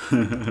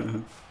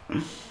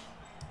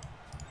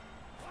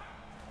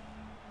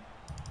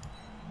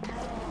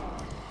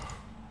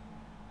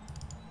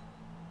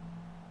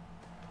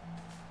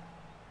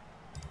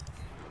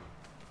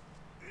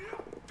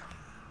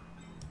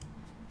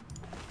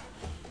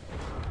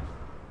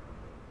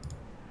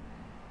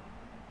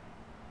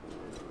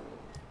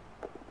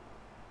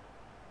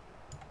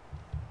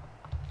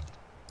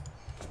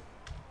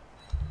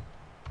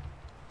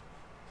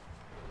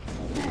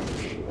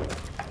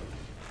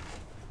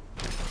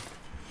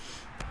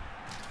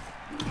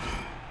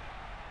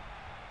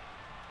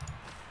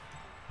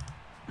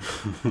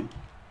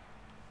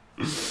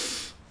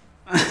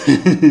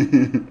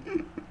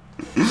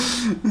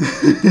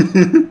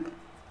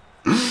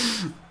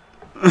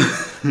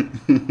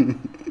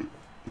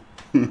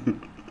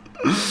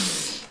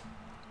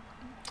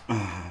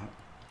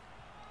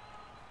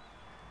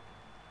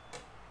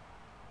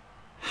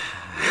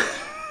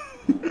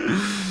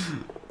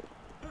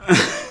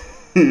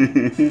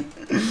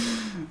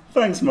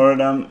 Thanks,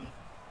 Moradam.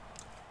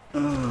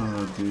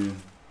 Oh, dear.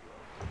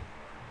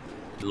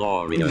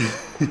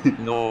 Glorious.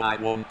 No, I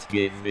won't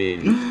give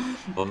in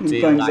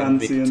until Thanks, I'm Ansi and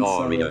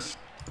victorious.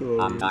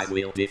 Glorious. And I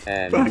will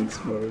defend. Thanks,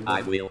 Moradam.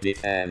 I will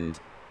defend.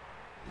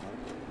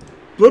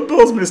 Blood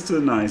Bowl's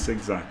Mr. Nice,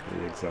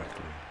 exactly,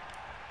 exactly.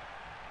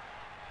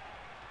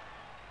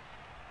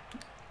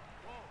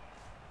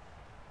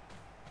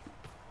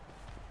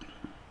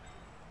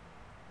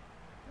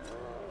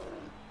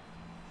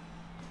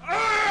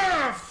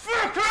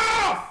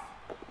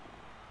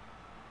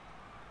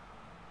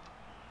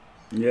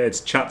 Yeah,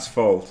 it's chat's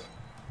fault.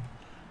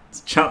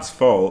 It's chat's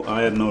fault.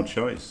 I had no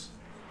choice.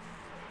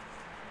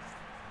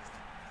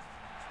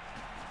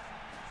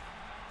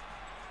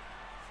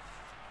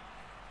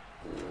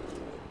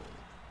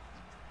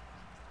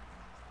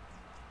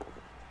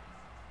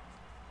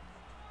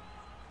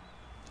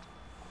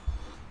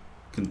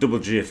 Can double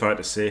GFI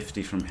to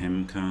safety from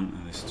him, can't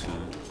I, this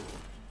turn?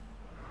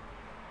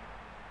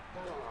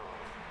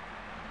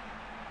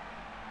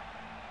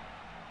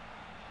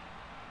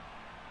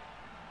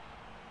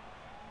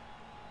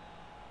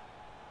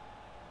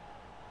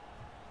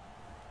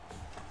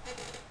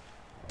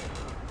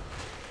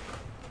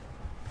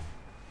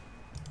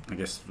 I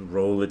guess the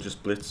roller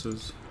just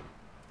blitzes.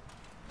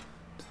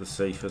 It's the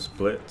safest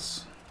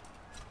blitz.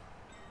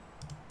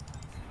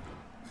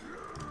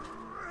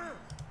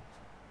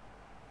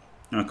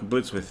 I could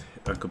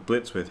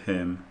blitz with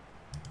him,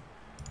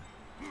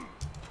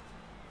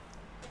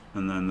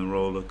 and then the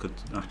roller could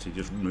actually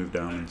just move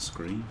down and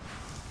screen.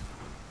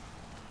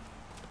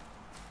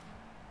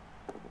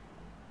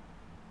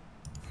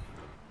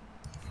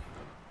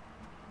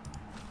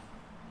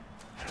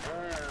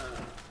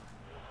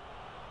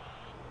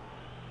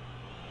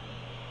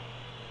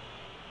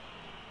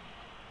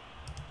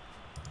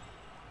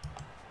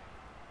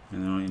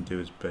 And then all you can do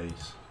is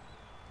base.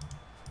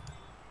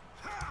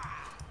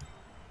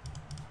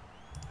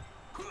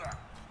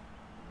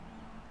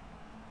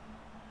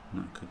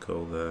 And that could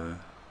go there.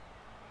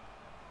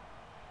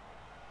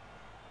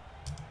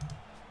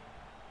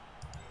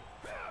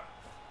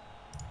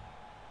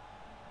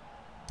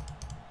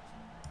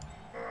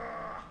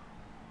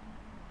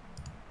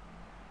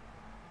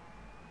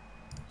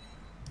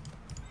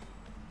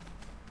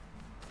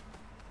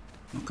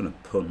 I'm not gonna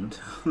punt.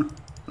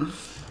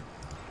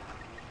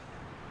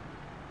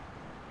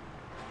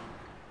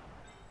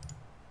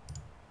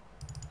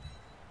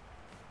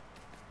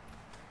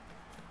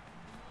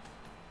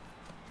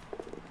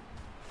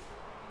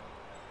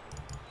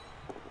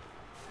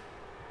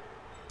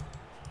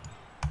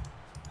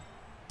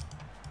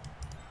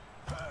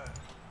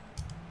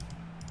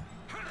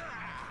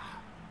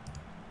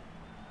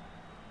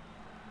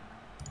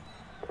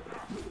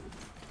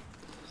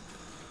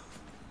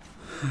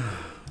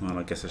 Well,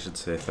 I guess I should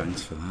say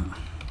thanks for that.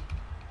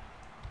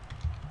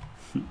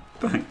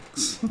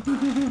 Thanks.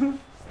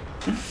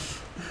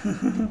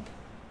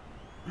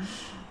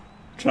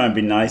 Try and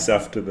be nice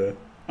after the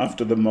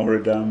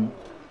Moradam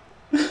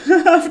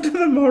after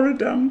the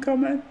Moradam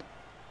comment.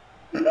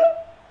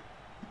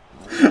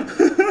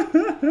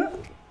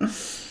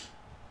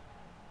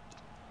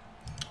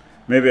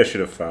 Maybe I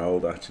should have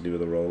fouled actually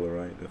with a roller,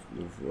 right? The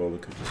roller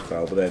could just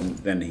foul, but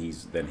then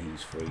he's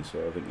free,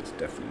 so I think it's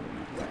definitely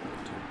not that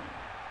good too.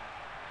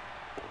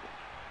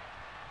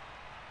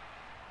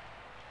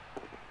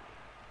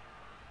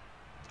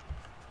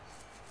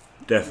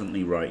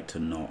 Definitely right to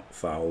not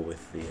foul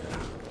with the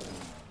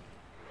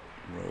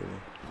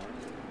roller.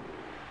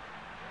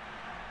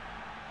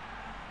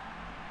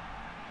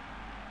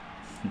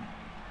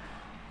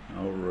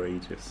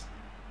 Outrageous.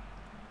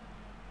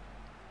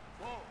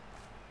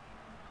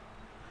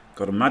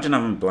 God, imagine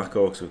having Black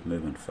Orcs with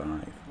movement 5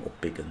 or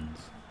big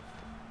guns.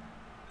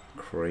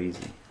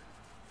 Crazy.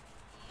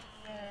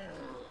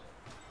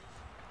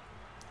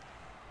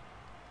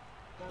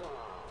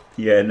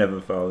 Yeah, never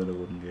foul in a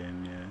wooden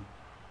game, yeah.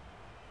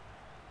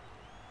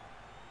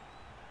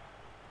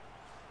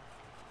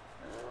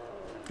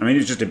 I mean, it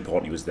was just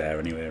important he was there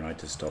anyway, right,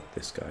 to stop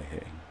this guy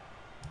hitting.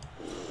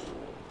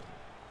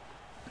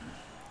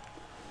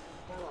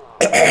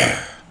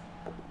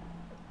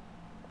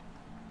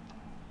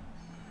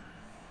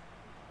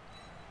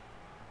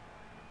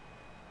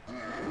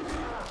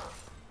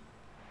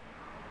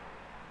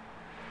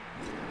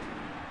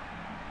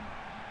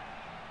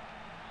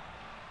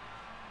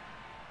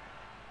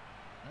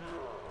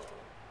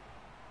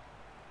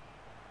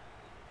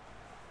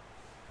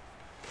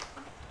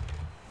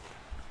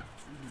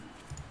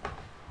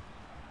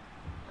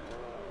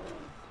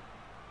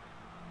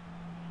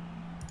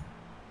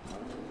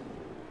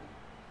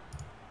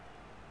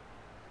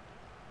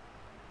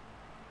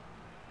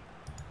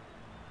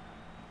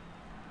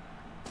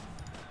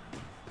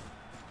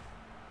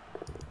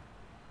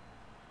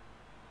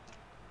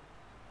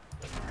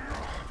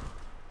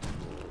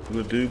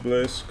 The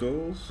double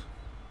skulls.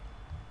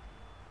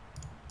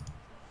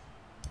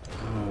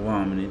 Oh wow,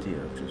 I'm an idiot,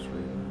 I've just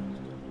realised.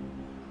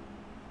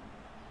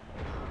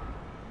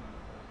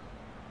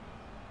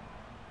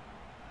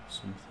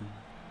 Something.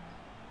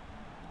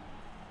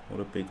 What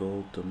a big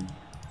old dummy.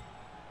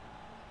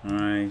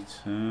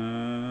 Right,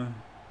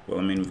 well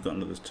I mean we've got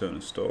another turn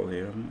of stall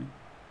here, haven't we?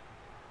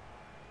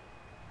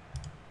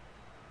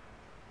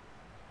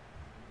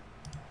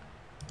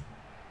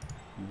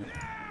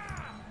 Yeah.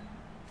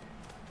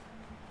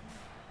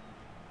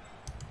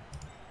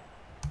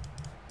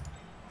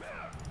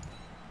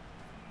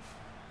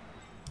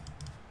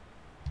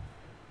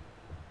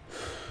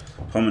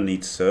 Pommer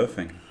needs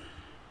surfing.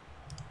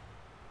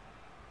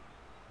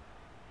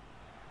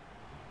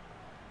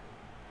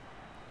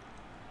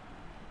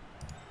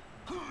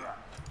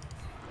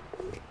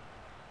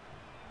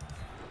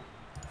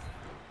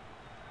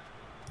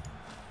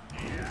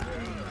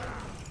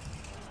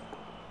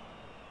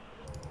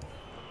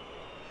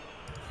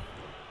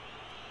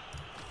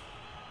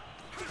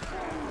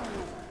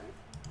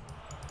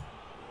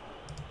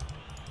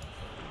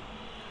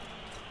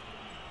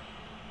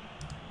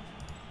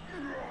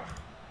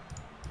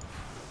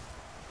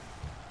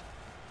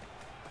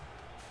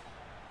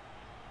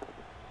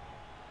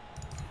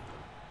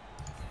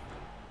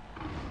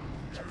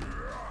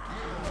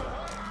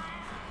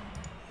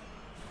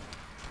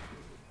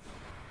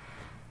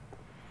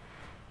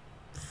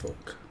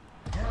 Fuck.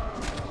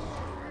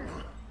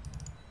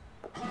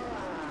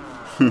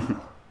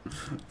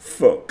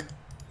 Fuck.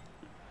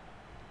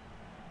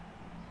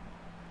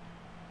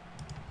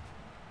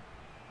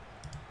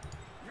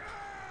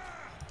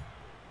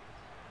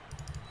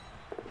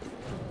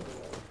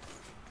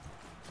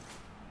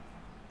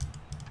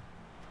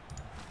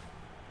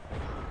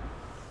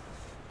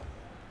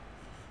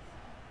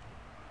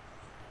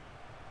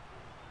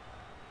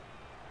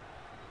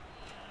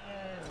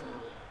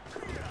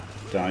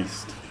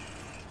 Diced.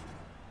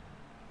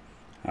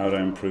 How would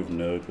I improve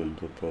Nerd in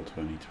Blood Bowl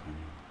 2020?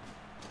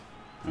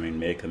 I mean,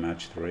 make the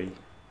match 3.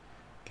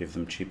 Give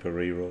them cheaper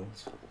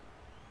rerolls.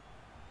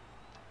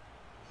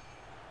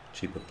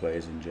 Cheaper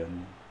players in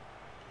general.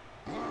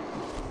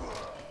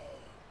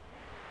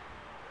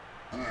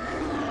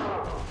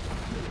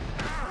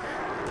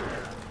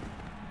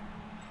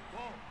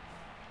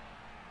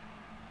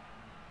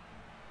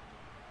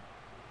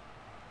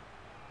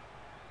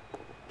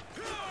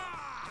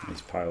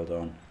 He's piled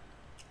on.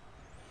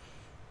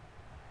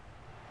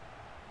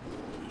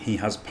 He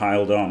has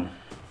piled on.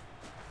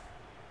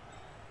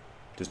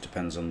 Just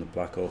depends on the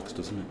Black Orcs,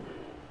 doesn't it?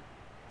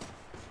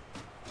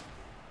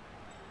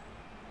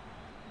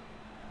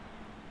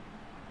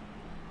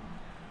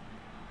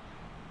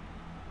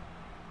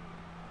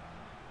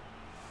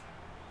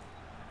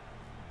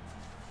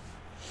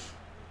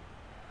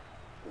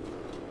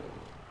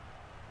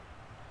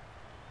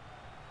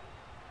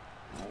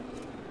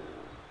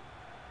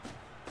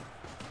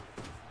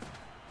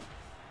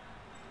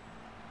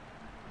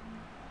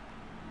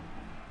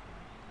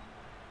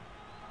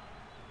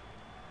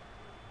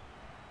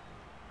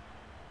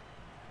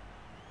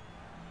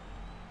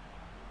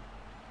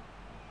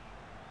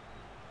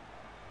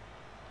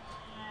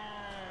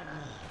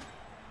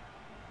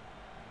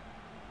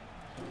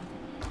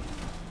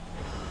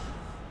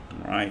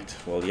 Right,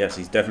 well, yes,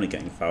 he's definitely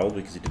getting fouled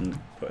because he didn't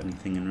put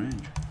anything in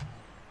range.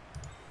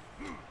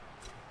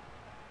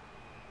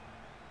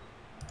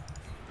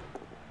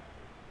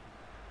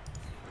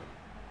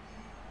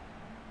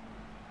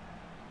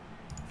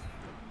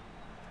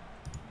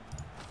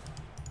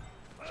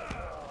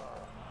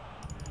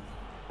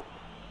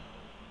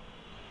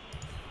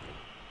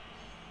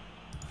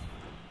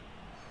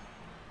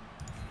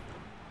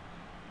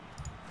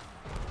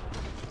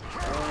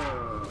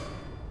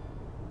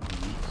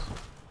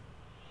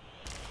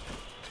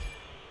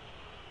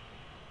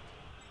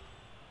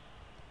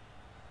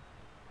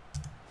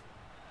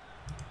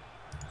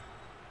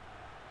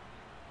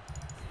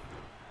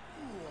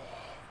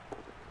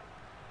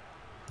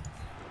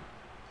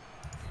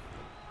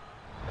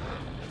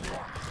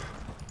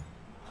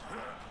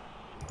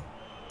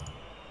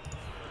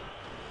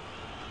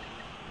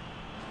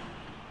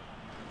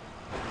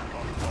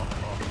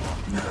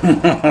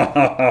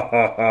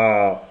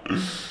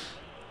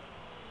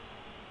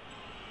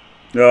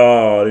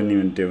 Oh, I didn't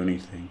even do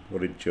anything.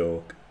 What a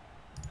joke.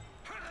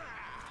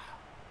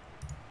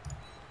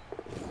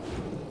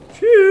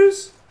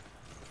 Cheers!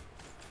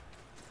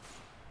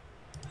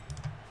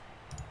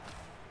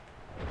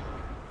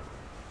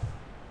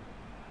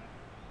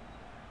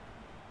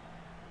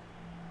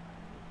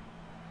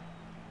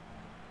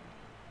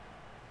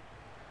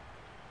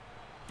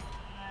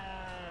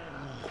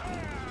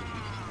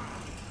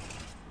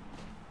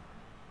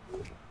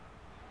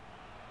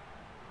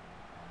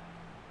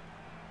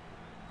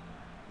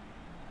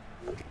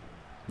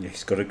 Yeah,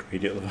 he's got to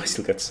greed it, otherwise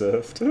he'll get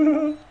served.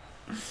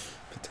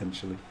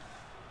 Potentially.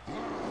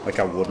 Like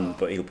I wouldn't,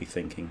 but he'll be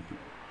thinking.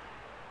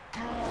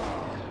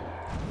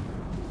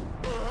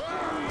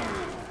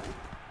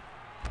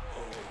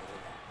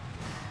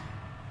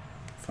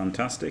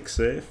 Fantastic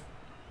save.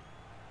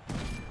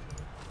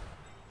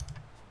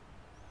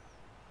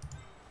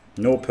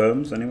 No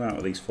perms anyway out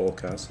of these 4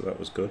 cards, so that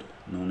was good.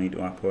 No need to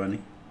appo any.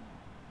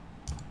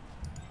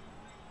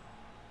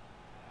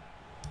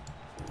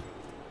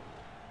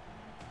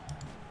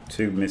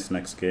 Two miss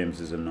next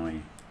games is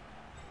annoying.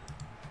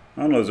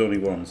 Oh no, there's only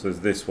one. So there's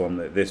this one,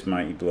 that this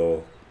Mighty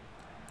Blow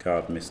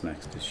card miss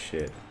next is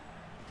shit.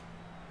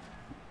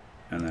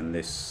 And then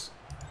this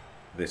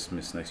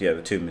miss next. Yeah,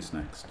 the 2 miss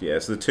next. Yeah,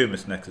 so the 2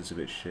 miss next is a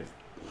bit shit.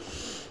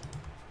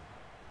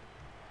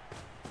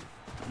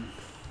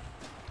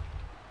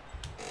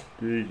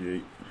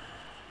 GG.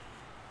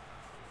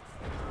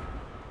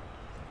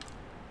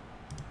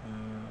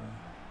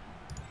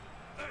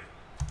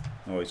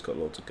 Oh, he's got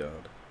loads of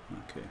guard.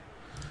 Okay.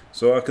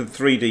 So I can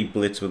 3D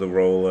blitz with a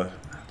roller.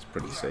 That's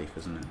pretty safe,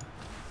 isn't it?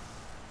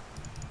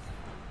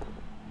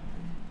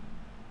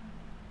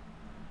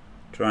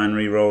 Try and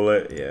re-roll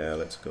it. Yeah,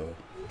 let's go.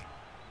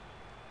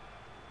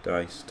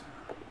 Diced.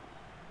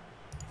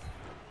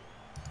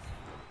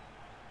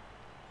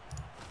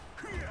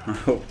 I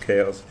hope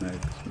chaos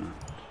next, man.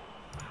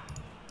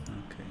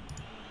 Okay.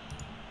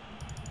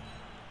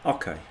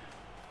 Okay.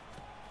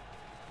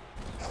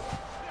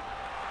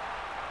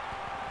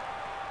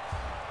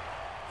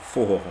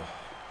 Four.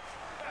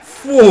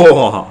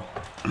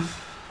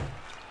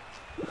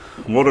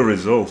 What a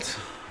result.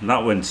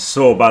 That went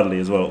so badly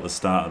as well at the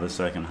start of the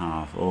second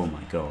half. Oh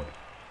my god.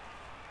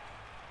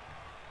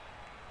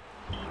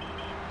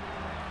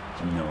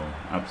 No,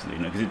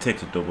 absolutely not. Because it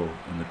takes a double,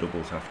 and the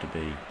doubles have to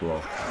be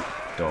block,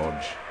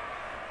 dodge,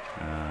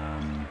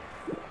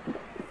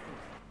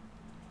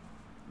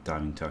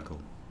 diving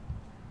tackle.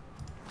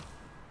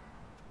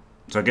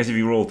 So I guess if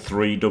you roll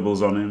 3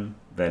 doubles on him,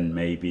 then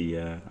maybe,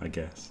 I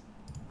guess.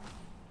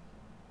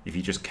 If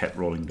you just kept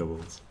rolling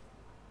doubles.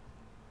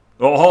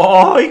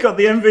 Oh, he got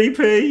the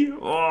MVP!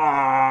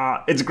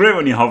 Oh, it's great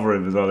when you hover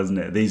him as well, isn't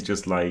it? He's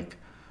just like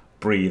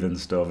breathe and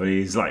stuff, and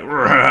he's like,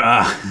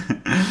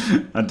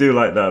 I do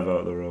like that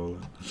about the roller.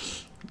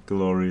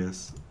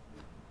 Glorious.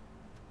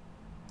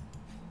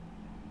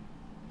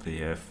 But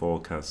yeah,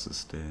 4 casts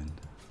sustained.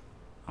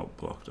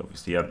 Outblocked,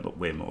 obviously. He had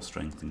way more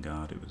strength than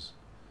guard. It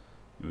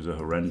was a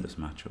horrendous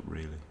matchup,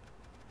 really.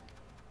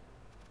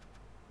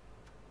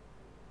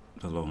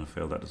 The loner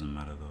failed, that doesn't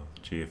matter though.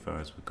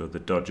 GFIs were good. The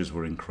dodges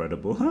were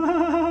incredible.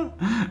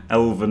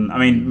 Elven, I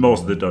mean,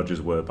 most of the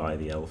dodges were by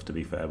the elf, to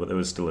be fair, but there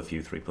was still a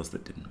few 3+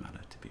 that didn't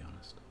matter, to be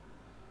honest.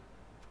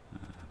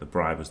 The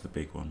bribe was the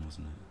big one,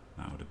 wasn't it?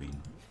 That would have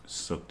been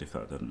sucked if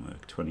that didn't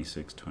work.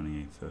 26,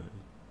 28, 30.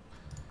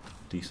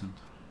 Decent.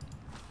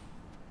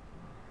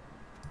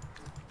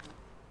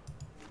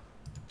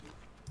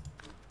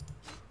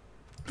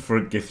 For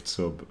a gift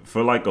sub.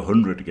 For like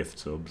 100 gift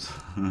subs.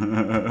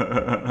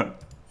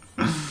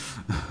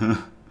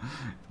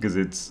 Because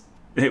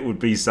it would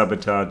be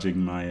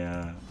sabotaging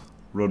my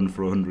run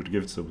for 100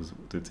 gift subs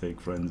to take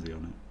frenzy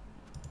on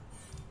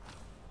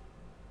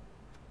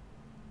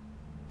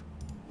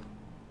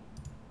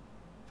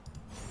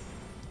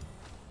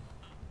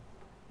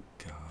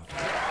it. God,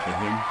 for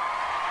him.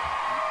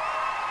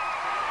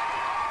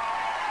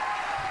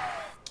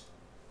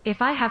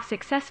 If I have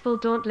successful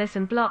Dauntless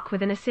and block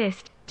with an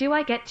assist, do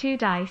I get 2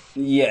 dice?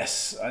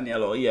 Yes, and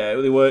yellow. Yeah,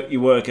 you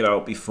work it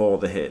out before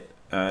the hit.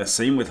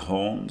 Same with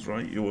horns,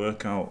 right? You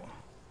work out.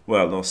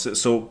 Well, no,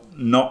 so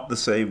not the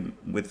same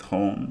with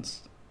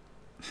horns.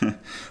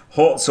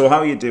 So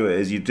how you do it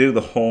is you do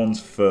the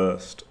horns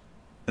first,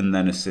 and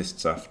then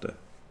assists after.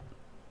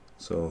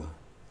 So,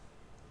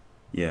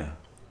 yeah,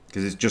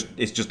 because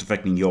it's just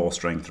affecting your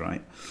strength,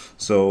 right?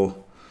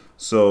 So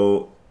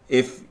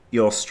if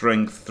your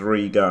strength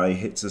 3 guy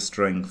hits a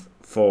strength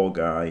 4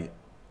 guy,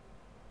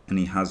 and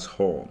he has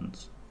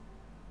horns.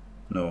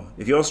 No,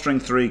 if your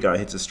strength 3 guy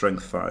hits a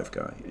strength 5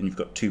 guy, and you've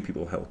got 2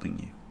 people helping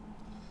you,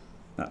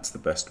 that's the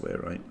best way,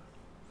 right?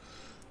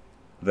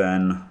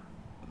 Then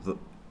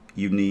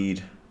you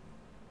need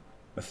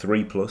a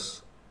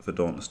 3+ for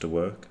Dauntless to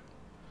work.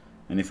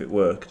 And if it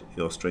worked,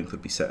 your strength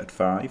would be set at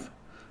 5.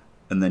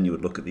 And then you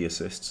would look at the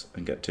assists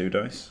and get 2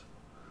 dice.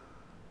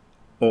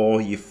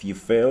 Or if you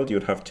failed, you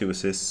would have 2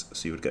 assists,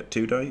 so you would get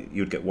 2 dice.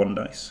 You would get 1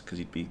 dice, because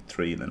you'd be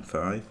 3 and then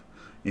 5.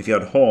 If you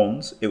had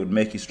horns, it would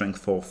make you strength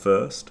 4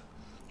 first.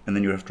 And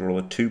then you would have to roll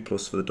a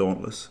 2+ for the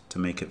Dauntless to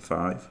make it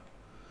 5.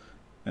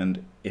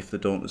 And if the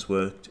Dauntless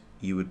worked,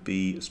 you would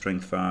be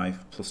strength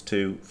 5 +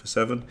 2 for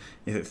 7.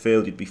 If it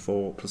failed, you'd be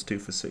 4 + 2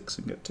 for 6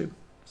 and get 2.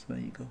 So there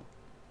you go.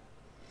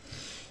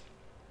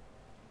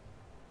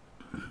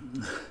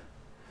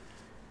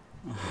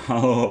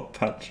 Oh,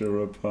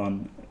 Patcher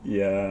upon.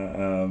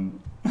 Yeah.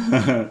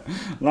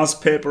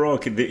 Last paper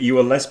orc. You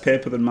were less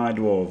paper than my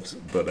dwarves,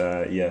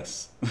 but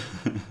yes.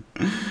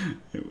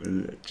 It was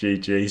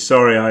GG.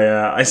 Sorry,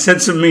 I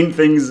said some mean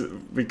things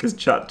because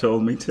chat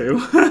told me to.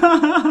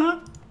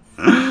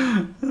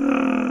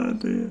 Oh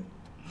dear.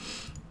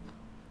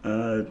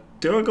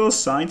 Do I go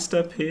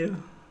sidestep here?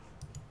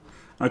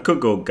 I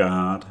could go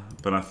guard,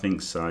 but I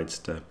think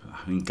sidestep.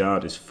 I mean,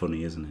 guard is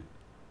funny, isn't it?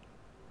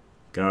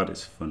 Guard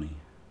is funny.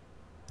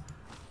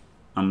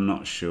 I'm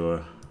not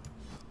sure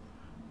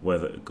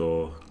whether to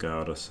go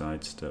guard or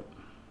sidestep.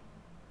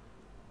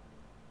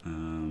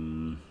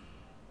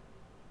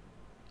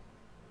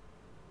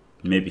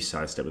 Maybe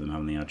sidestep with him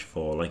having the edge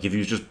 4. Like if he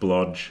was just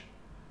blodge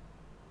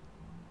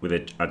with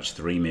edge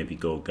 3, maybe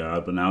go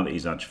guard. But now that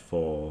he's edge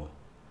 4,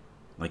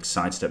 like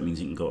sidestep means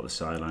he can go to the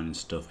sideline and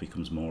stuff.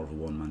 Becomes more of a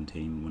one-man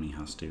team when he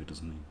has to,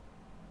 doesn't he?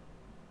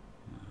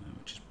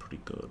 Which is pretty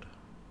good.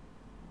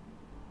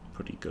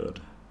 Pretty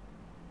good.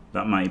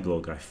 That Mighty Blow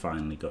guy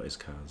finally got his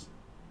cars.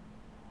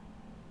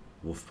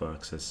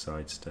 Wolfbark says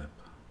sidestep.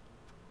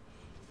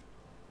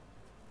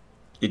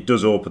 It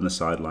does open the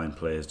sideline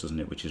players, doesn't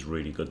it? Which is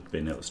really good,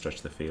 being able to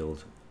stretch the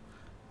field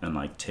and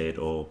like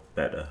Tato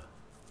better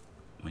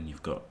when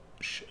you've got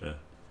a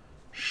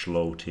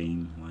slow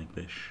team like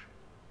this.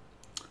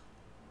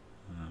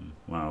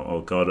 Wow,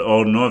 oh god,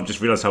 oh no, I've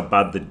just realised how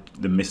bad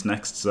the miss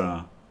nexts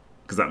are.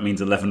 Because that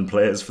means 11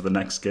 players for the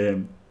next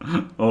game.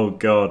 Oh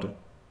god.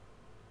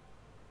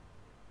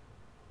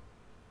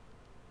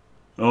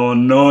 Oh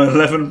no,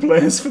 11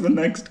 players for the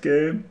next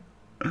game.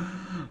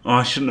 Oh,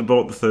 I shouldn't have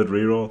bought the 3rd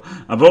reroll.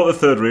 I bought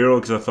the 3rd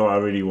reroll because I thought I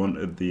really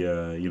wanted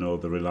the, you know,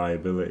 the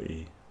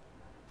reliability.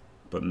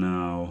 But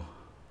now...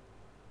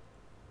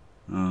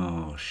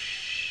 Oh,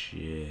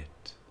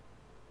 shit.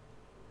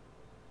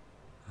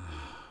 Oh,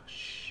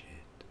 shit.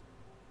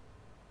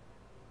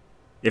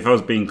 If I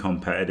was being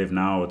competitive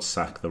now, I would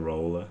sack the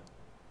roller.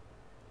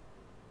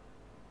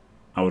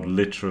 I would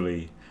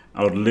literally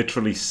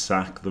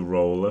sack the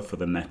roller for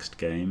the next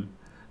game.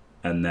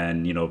 And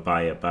then, you know,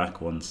 buy it back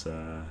once...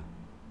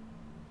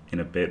 in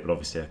a bit, but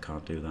obviously I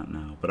can't do that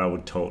now. But I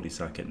would totally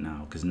sack it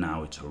now, because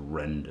now it's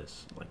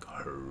horrendous. Like,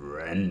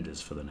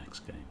 horrendous for the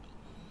next game.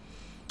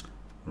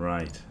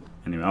 Right.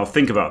 Anyway, I'll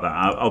think about that.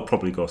 I'll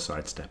probably go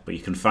sidestep, but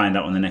you can find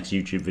out on the next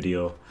YouTube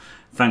video.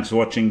 Thanks for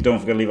watching. Don't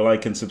forget to leave a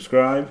like and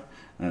subscribe,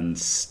 and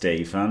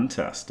stay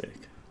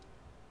fantastic.